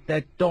the book,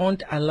 that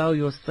don't allow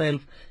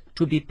yourself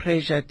to be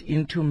pressured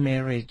into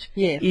marriage.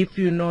 Yes. If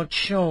you're not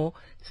sure,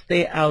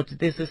 stay out.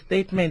 There's a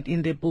statement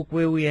in the book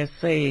where we are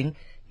saying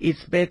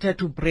it's better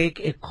to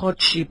break a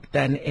courtship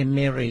than a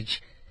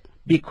marriage,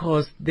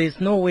 because there's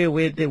no way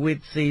where the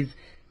word says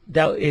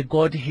that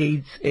God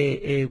hates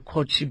a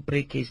courtship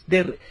breakage.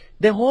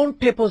 The whole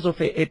purpose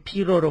of a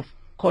period of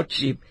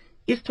courtship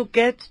is to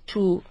get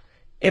to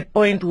a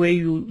point where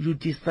you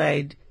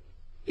decide,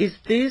 is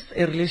this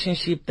a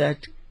relationship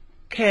that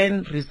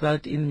can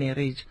result in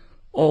marriage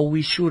or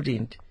we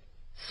shouldn't?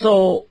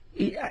 So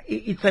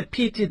it's a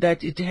pity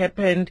that it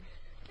happened,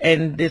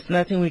 and there's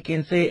nothing we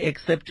can say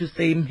except to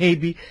say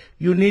maybe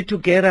you need to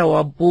get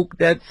our book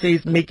that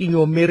says making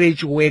your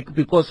marriage work,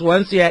 because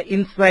once you are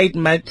inside,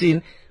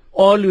 Martin,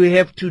 all you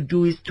have to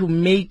do is to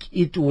make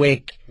it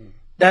work.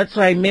 That's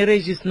why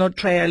marriage is not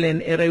trial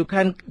and error. You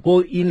can't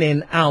go in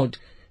and out.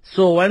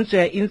 So once you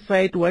are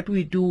inside, what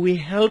we do, we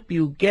help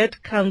you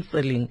get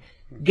counseling,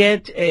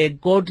 get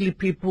godly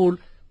people,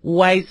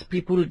 wise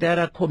people that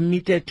are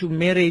committed to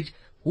marriage,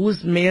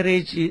 whose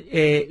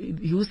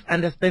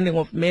understanding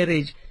of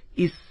marriage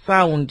is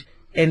sound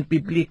and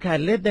biblical.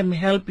 Let them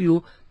help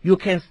you. You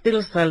can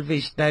still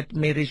salvage that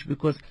marriage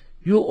because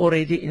you're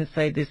already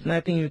inside. There's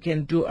nothing you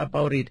can do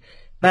about it.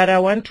 But I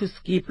want to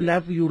skip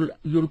love.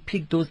 You'll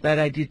pick those that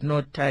I did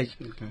not touch,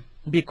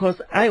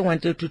 because I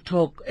wanted to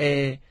talk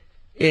in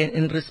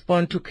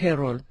response to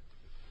Carol.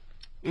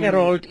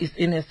 Carol is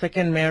in a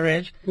second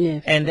marriage,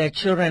 and their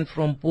children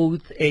from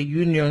both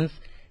unions,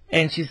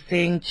 and she's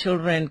saying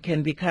children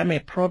can become a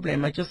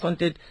problem. I just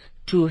wanted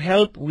to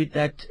help with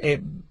that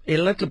a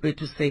little bit,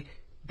 to say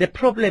the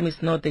problem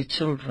is not the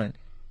children.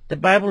 The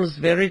Bible is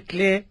very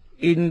clear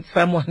in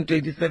Psalm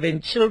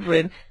 127,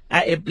 children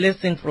are a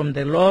blessing from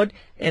the Lord,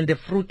 and the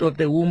fruit of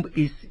the womb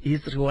is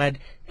his reward.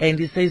 And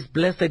he says,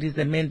 blessed is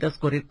the man that's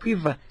got a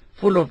quiver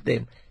full of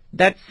them.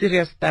 That's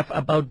serious stuff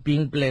about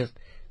being blessed.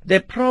 The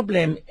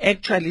problem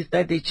actually is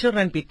that the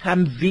children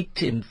become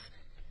victims.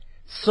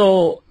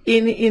 So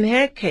in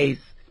her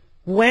case,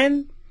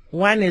 when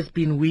one has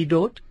been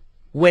widowed,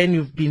 when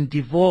you've been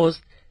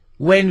divorced,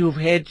 when you've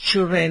had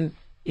children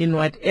in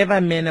whatever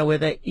manner,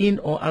 whether in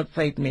or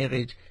outside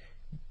marriage,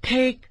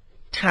 take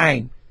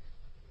time.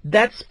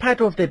 That's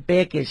part of the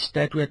baggage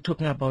that we're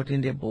talking about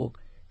in the book.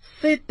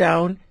 Sit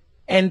down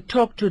and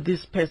talk to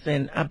this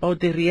person about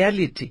the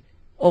reality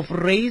of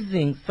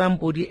raising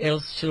somebody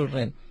else's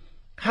children.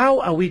 How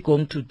are we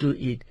going to do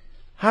it?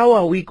 How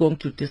are we going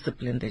to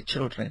discipline the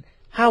children?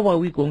 How are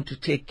we going to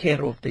take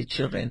care of the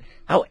children?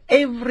 How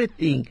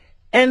everything.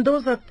 And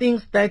those are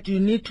things that you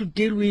need to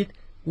deal with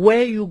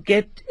where you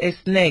get a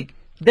snag.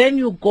 Then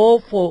you go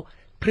for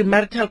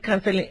premarital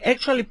counseling.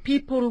 Actually,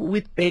 people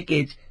with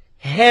baggage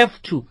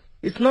have to.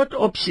 It's not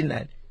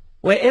optional.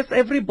 Whereas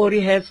everybody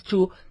has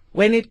to,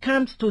 when it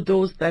comes to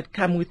those that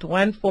come with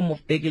one form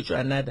of baggage or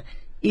another,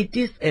 it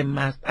is a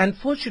must.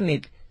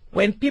 Unfortunately,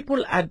 when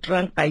people are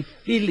drunk by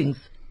feelings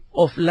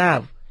of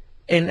love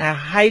and are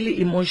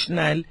highly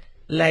emotional,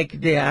 like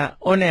they are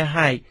on a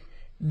high,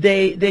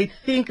 they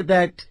think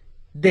that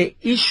the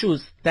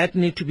issues that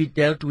need to be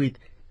dealt with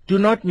do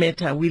not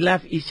matter. We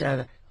love each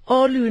other.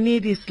 All you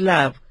need is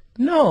love.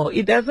 No,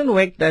 it doesn't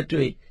work that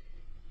way.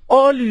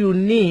 All you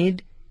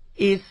need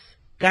is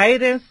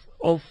guidance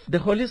of the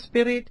Holy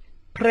Spirit,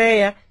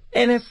 prayer,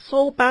 and a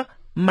sober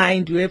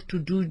mind. You have to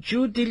do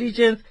due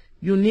diligence.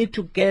 You need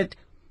to get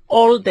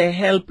all the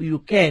help you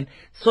can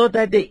so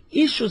that the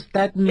issues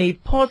that may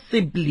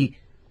possibly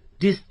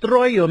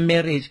destroy your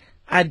marriage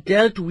are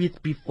dealt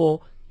with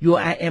before you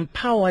are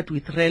empowered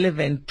with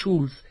relevant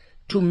tools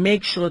to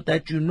make sure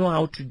that you know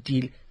how to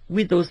deal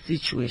with those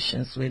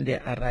situations when they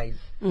arise.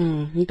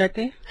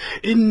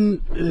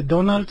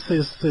 Donald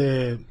says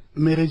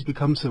marriage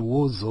becomes a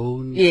war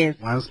zone. Yes.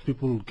 Once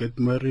people get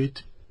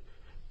married.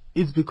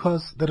 It's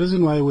because the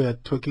reason why we are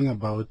talking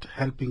about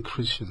helping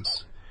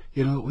Christians,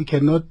 we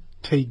cannot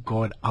take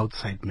God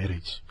outside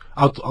marriage,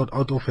 out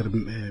of a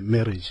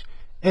marriage.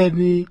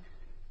 Any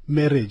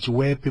marriage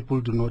where people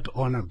do not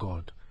honor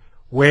God,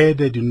 where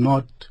they do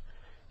not,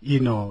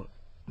 where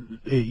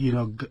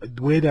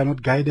they are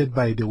not guided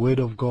by the word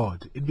of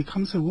God, it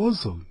becomes a war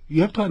zone.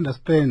 You have to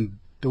understand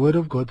the word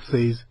of God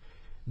says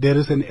there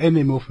is an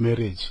enemy of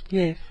marriage.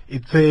 Yes.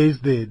 It says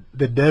the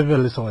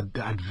devil is our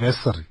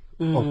adversary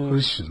of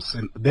Christians,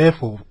 and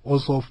therefore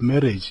also of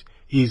marriage.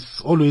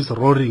 Is always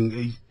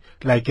roaring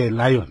like a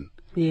lion.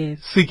 Yes.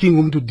 Seeking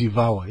whom to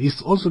devour.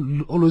 He's also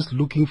always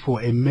looking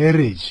for a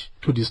marriage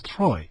to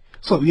destroy.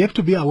 So we have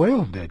to be aware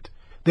of that.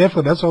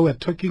 Therefore, that's why we're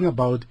talking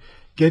about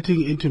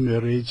getting into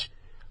marriage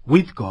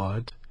with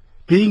God,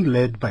 being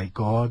led by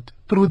God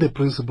through the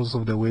principles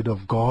of the Word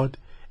of God,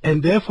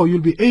 and therefore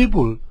you'll be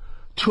able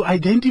to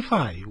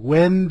identify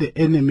when the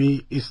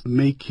enemy is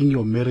making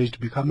your marriage to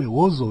become a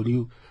war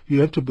zone.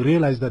 You have to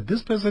realize that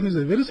this person is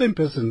the very same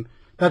person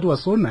that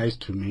was so nice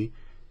to me.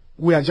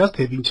 We are just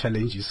having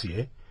challenges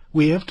here.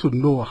 We have to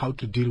know how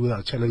to deal with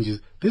our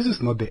challenges. This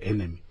is not the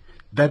enemy.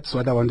 That's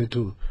what I wanted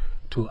to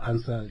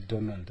answer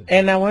Donald.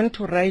 And I want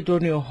to ride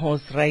on your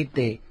horse right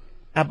there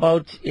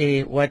about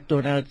what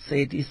Donald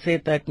said. He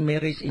said that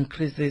marriage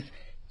increases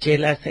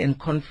jealousy and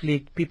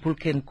conflict. People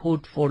can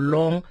court for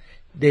long.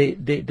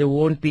 There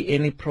won't be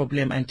any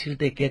problem until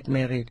they get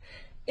married.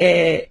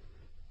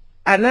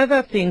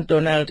 Another thing,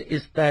 Donald,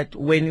 is that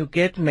when you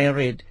get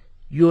married,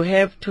 you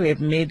have to have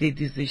made a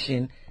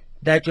decision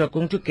that you are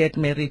going to get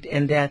married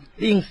and there are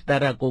things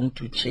that are going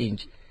to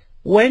change.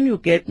 When you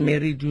get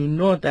married, you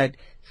know that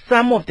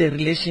some of the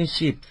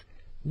relationships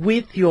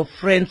with your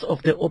friends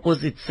of the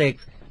opposite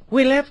sex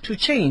will have to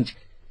change.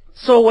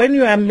 So when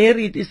you are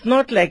married, it's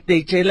not like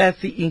the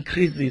jealousy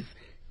increases.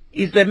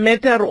 It's a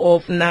matter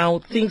of now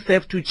things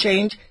have to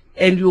change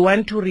and you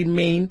want to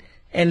remain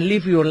and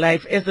live your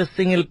life as a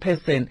single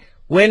person.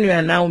 When you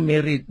are now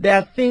married, there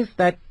are things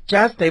that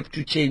just have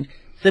to change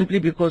simply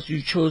because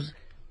you chose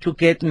to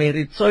get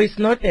married. So it's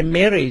not a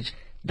marriage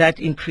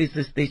that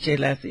increases the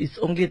jealousy. It's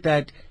only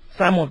that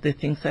some of the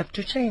things have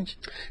to change.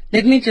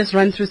 Let me just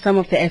run through some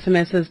of the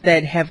SMSs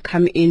that have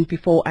come in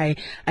before I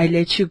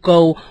let you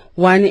go.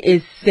 One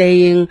is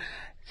saying,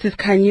 Sis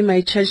Khanyi,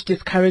 my church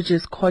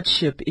discourages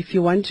courtship. If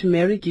you want to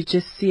marry, you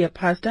just see a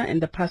pastor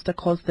and the pastor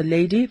calls the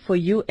lady for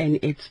you and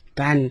it's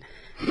done.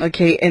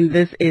 Okay, and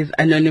this is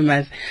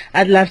anonymous.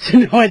 I'd love to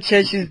know what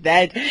church is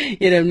that.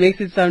 It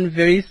makes it sound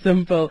very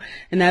simple.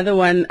 Another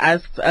one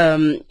asks,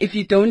 if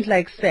you don't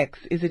like sex,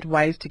 is it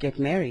wise to get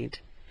married?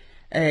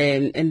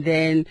 And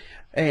then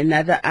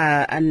another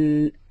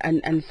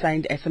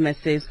unsigned SMS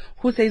says,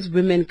 who says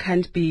women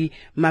can't be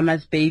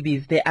mama's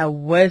babies? They are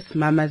worse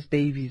mama's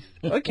babies.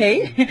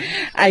 Okay.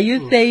 Are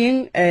you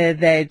saying that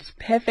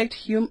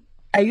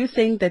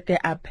there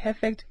are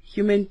perfect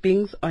human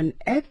beings on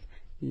earth?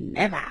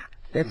 Never.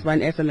 That's one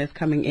SMS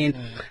coming in.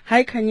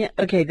 Hi, Kanya.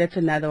 Okay, that's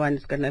another one.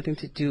 It's got nothing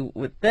to do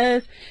with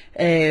this.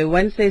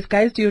 One says,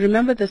 guys, do you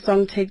remember the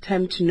song Take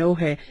Time to Know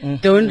Her?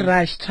 Don't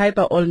rush. Try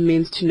by all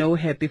means to know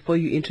her before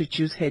you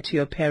introduce her to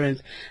your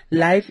parents.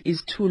 Life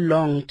is too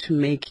long to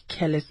make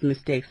careless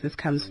mistakes. This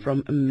comes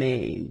from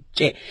May.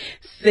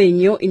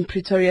 Senyo in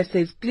Pretoria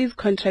says, please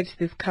contract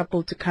this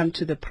couple to come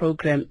to the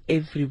program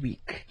every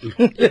week.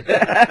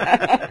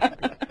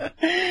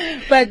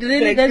 But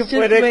really, that's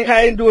just the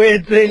kind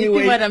words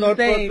anyway. What I'm not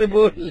saying.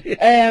 Possible.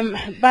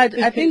 But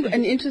I think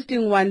an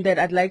interesting one that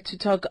I'd like to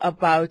talk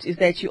about is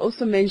that you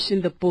also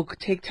mentioned the book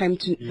Take Time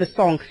to the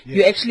song. Yes.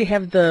 You actually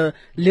have the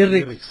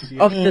lyrics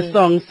Yes. of the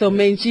song. So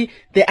Menchi,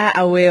 they are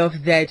aware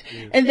of that.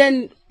 Yes. And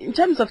then in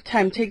terms of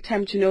time, take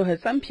time to know her.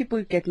 Some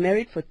people get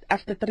married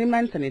after 3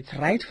 months and it's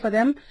right for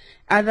them.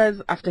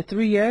 Others after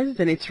 3 years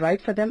and it's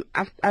right for them.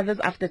 Others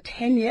after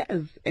 10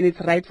 years and it's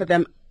right for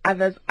them.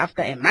 Others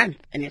after a month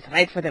and it's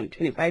right for them.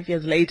 25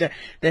 years later,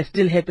 they're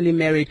still happily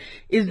married.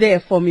 Is there a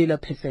formula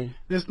per se?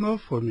 There's no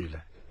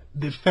formula.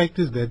 The fact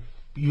is that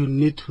you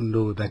need to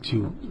know that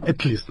you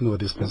at least know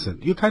this person.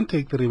 You can't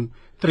take 3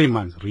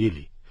 months,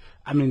 really.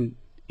 I mean,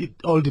 it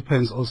all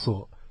depends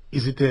also.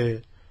 Is it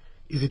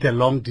a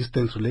long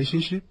distance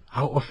relationship?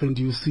 How often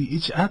do you see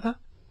each other?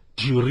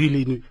 Do you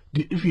really,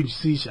 if you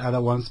see each other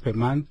once per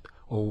month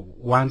or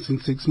once in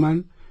 6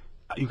 months,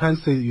 you can't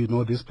say you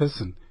know this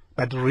person.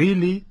 But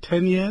really,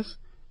 10 years,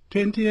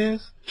 20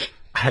 years,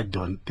 I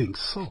don't think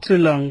so. Too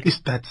long.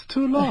 That's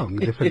too long,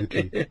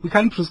 definitely. We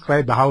can't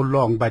prescribe how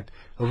long, but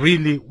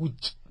really,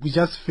 we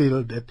just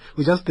feel that,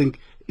 we just think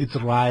it's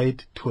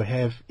right to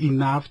have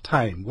enough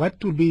time.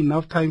 What will be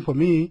enough time for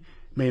me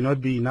may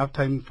not be enough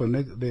time for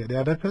the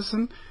other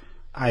person.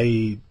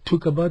 I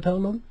took about how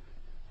long?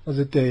 Was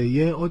it a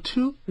year or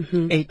two?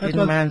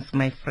 18 months,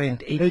 my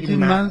friend. 18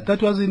 months. That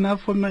was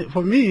enough for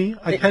me.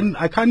 I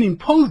can't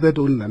impose that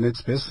on the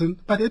next person,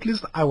 but at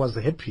least I was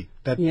happy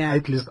that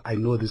at least I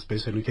know this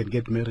person. We can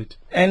get married.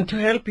 And to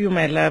help you,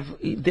 my love,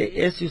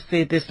 as you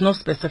say, there's no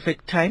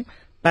specific time,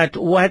 but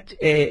what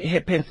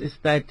happens is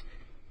that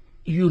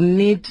you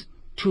need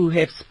to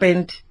have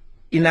spent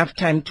enough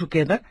time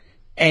together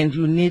and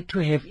you need to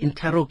have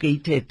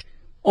interrogated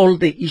all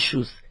the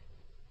issues.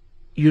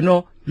 You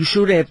know, you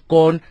should have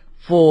gone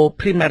for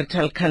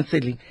premarital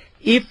counseling.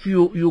 If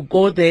you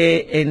go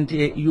there and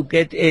you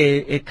get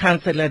a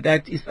counselor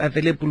that is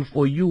available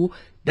for you,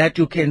 that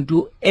you can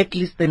do at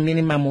least a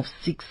minimum of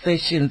 6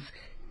 sessions,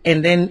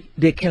 and then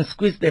they can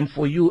squeeze them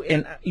for you,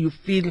 and you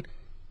feel,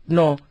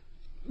 no,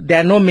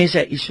 there are no major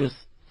issues.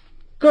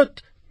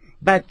 Good.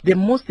 But the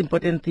most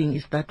important thing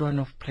is that one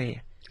of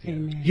prayer.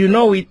 Amen. You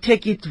know, we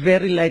take it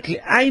very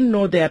lightly. I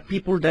know there are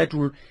people that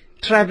will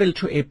travel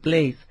to a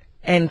place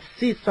and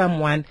see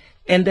someone,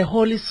 and the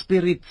Holy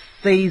Spirit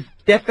says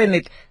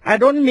definite. I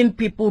don't mean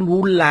people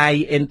who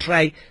lie and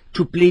try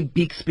to play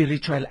big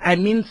spiritual. I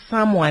mean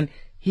someone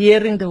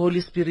hearing the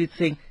Holy Spirit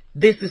saying,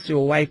 this is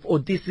your wife or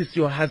this is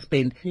your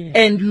husband. Yes.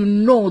 And you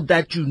know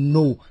that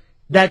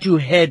you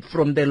heard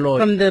from the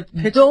Lord. From the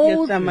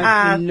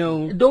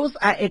those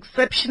are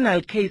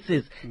exceptional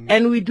cases.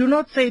 And we do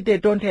not say they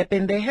don't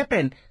happen, they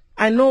happen.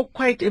 I know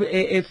quite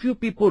a few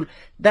people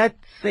that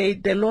say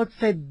the Lord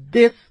said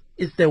this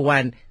is the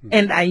one,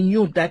 and I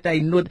knew that I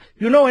know.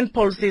 You know, when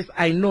Paul says,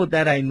 I know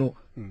that I know,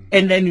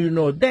 and then you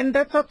know, then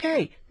that's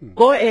okay.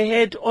 Go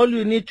ahead. All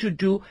you need to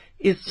do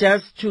is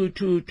just to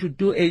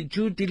do a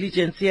due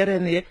diligence here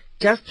and there,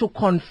 just to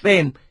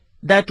confirm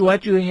that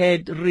what you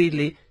heard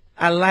really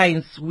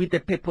aligns with the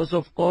purpose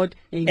of God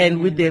and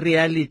with the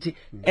reality,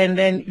 and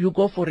then you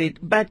go for it.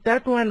 But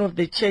that one of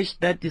the church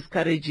that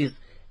discourages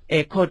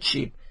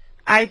courtship,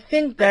 I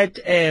think that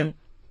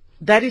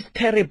that is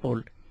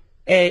terrible.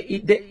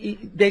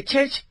 The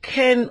church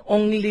can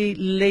only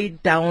lay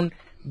down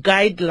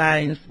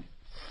guidelines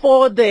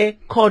for the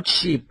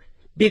courtship,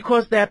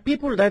 because there are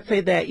people that say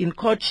they are in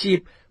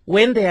courtship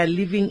when they are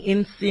living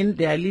in sin,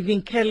 they are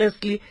living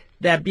carelessly,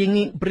 they are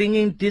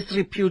bringing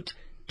disrepute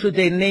to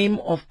the name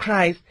of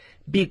Christ,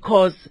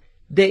 because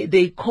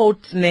they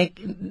court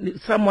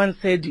someone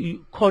said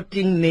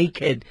courting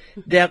naked.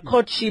 Their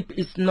courtship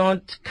is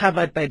not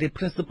covered by the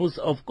principles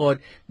of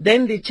God.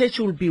 Then the church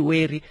will be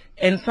wary,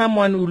 and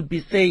someone will be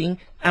saying,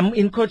 I'm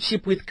in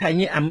courtship with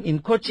Kanye, I'm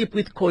in courtship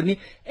with Connie,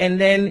 and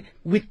then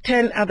with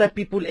 10 other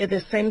people at the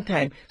same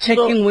time.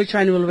 Checking which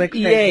one will work.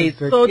 Yes,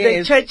 so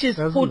the churches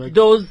put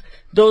those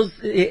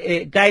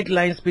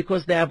guidelines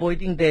because they're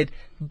avoiding that.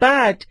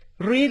 But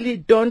really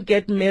don't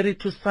get married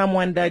to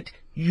someone that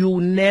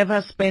you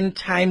never spend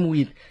time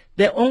with.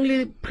 The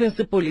only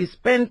principle is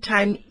spend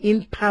time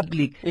in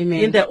public,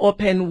 in the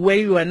open, where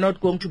you are not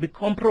going to be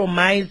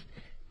compromised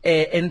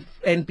and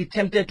be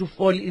tempted to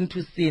fall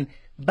into sin.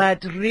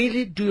 But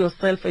really do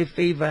yourself a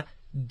favor.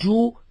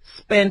 Do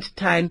spend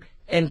time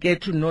and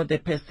get to know the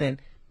person.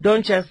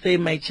 Don't just say,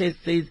 my church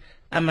says,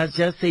 I must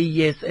just say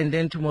yes, and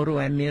then tomorrow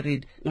I'm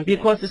married.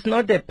 Because it's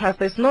not the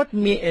pastor, it's not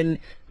me and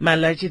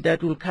Malachi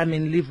that will come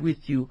and live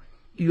with you.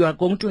 You are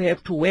going to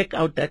have to work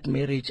out that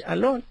marriage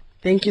alone.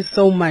 Thank you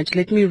so much.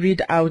 Let me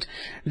read out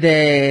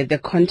the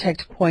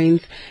contact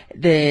points,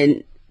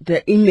 the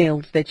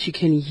emails that you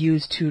can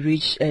use to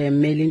reach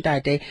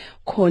Melintate.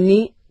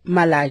 Connie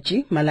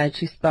Malachi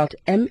spelled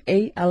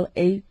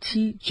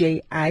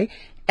MALATJI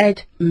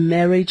at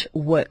Marriage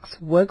Works,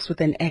 works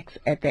with an X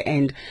at the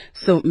end.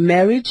 So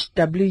marriage,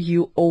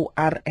 WORX.co.za.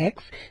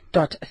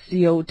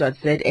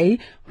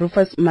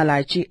 Rufus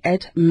Malachi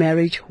at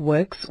Marriage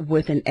Works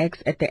with an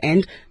X at the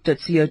end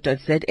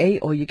 .co.za,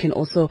 or you can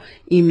also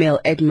email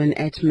Edmund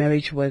at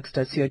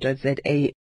marriageworks.co.za.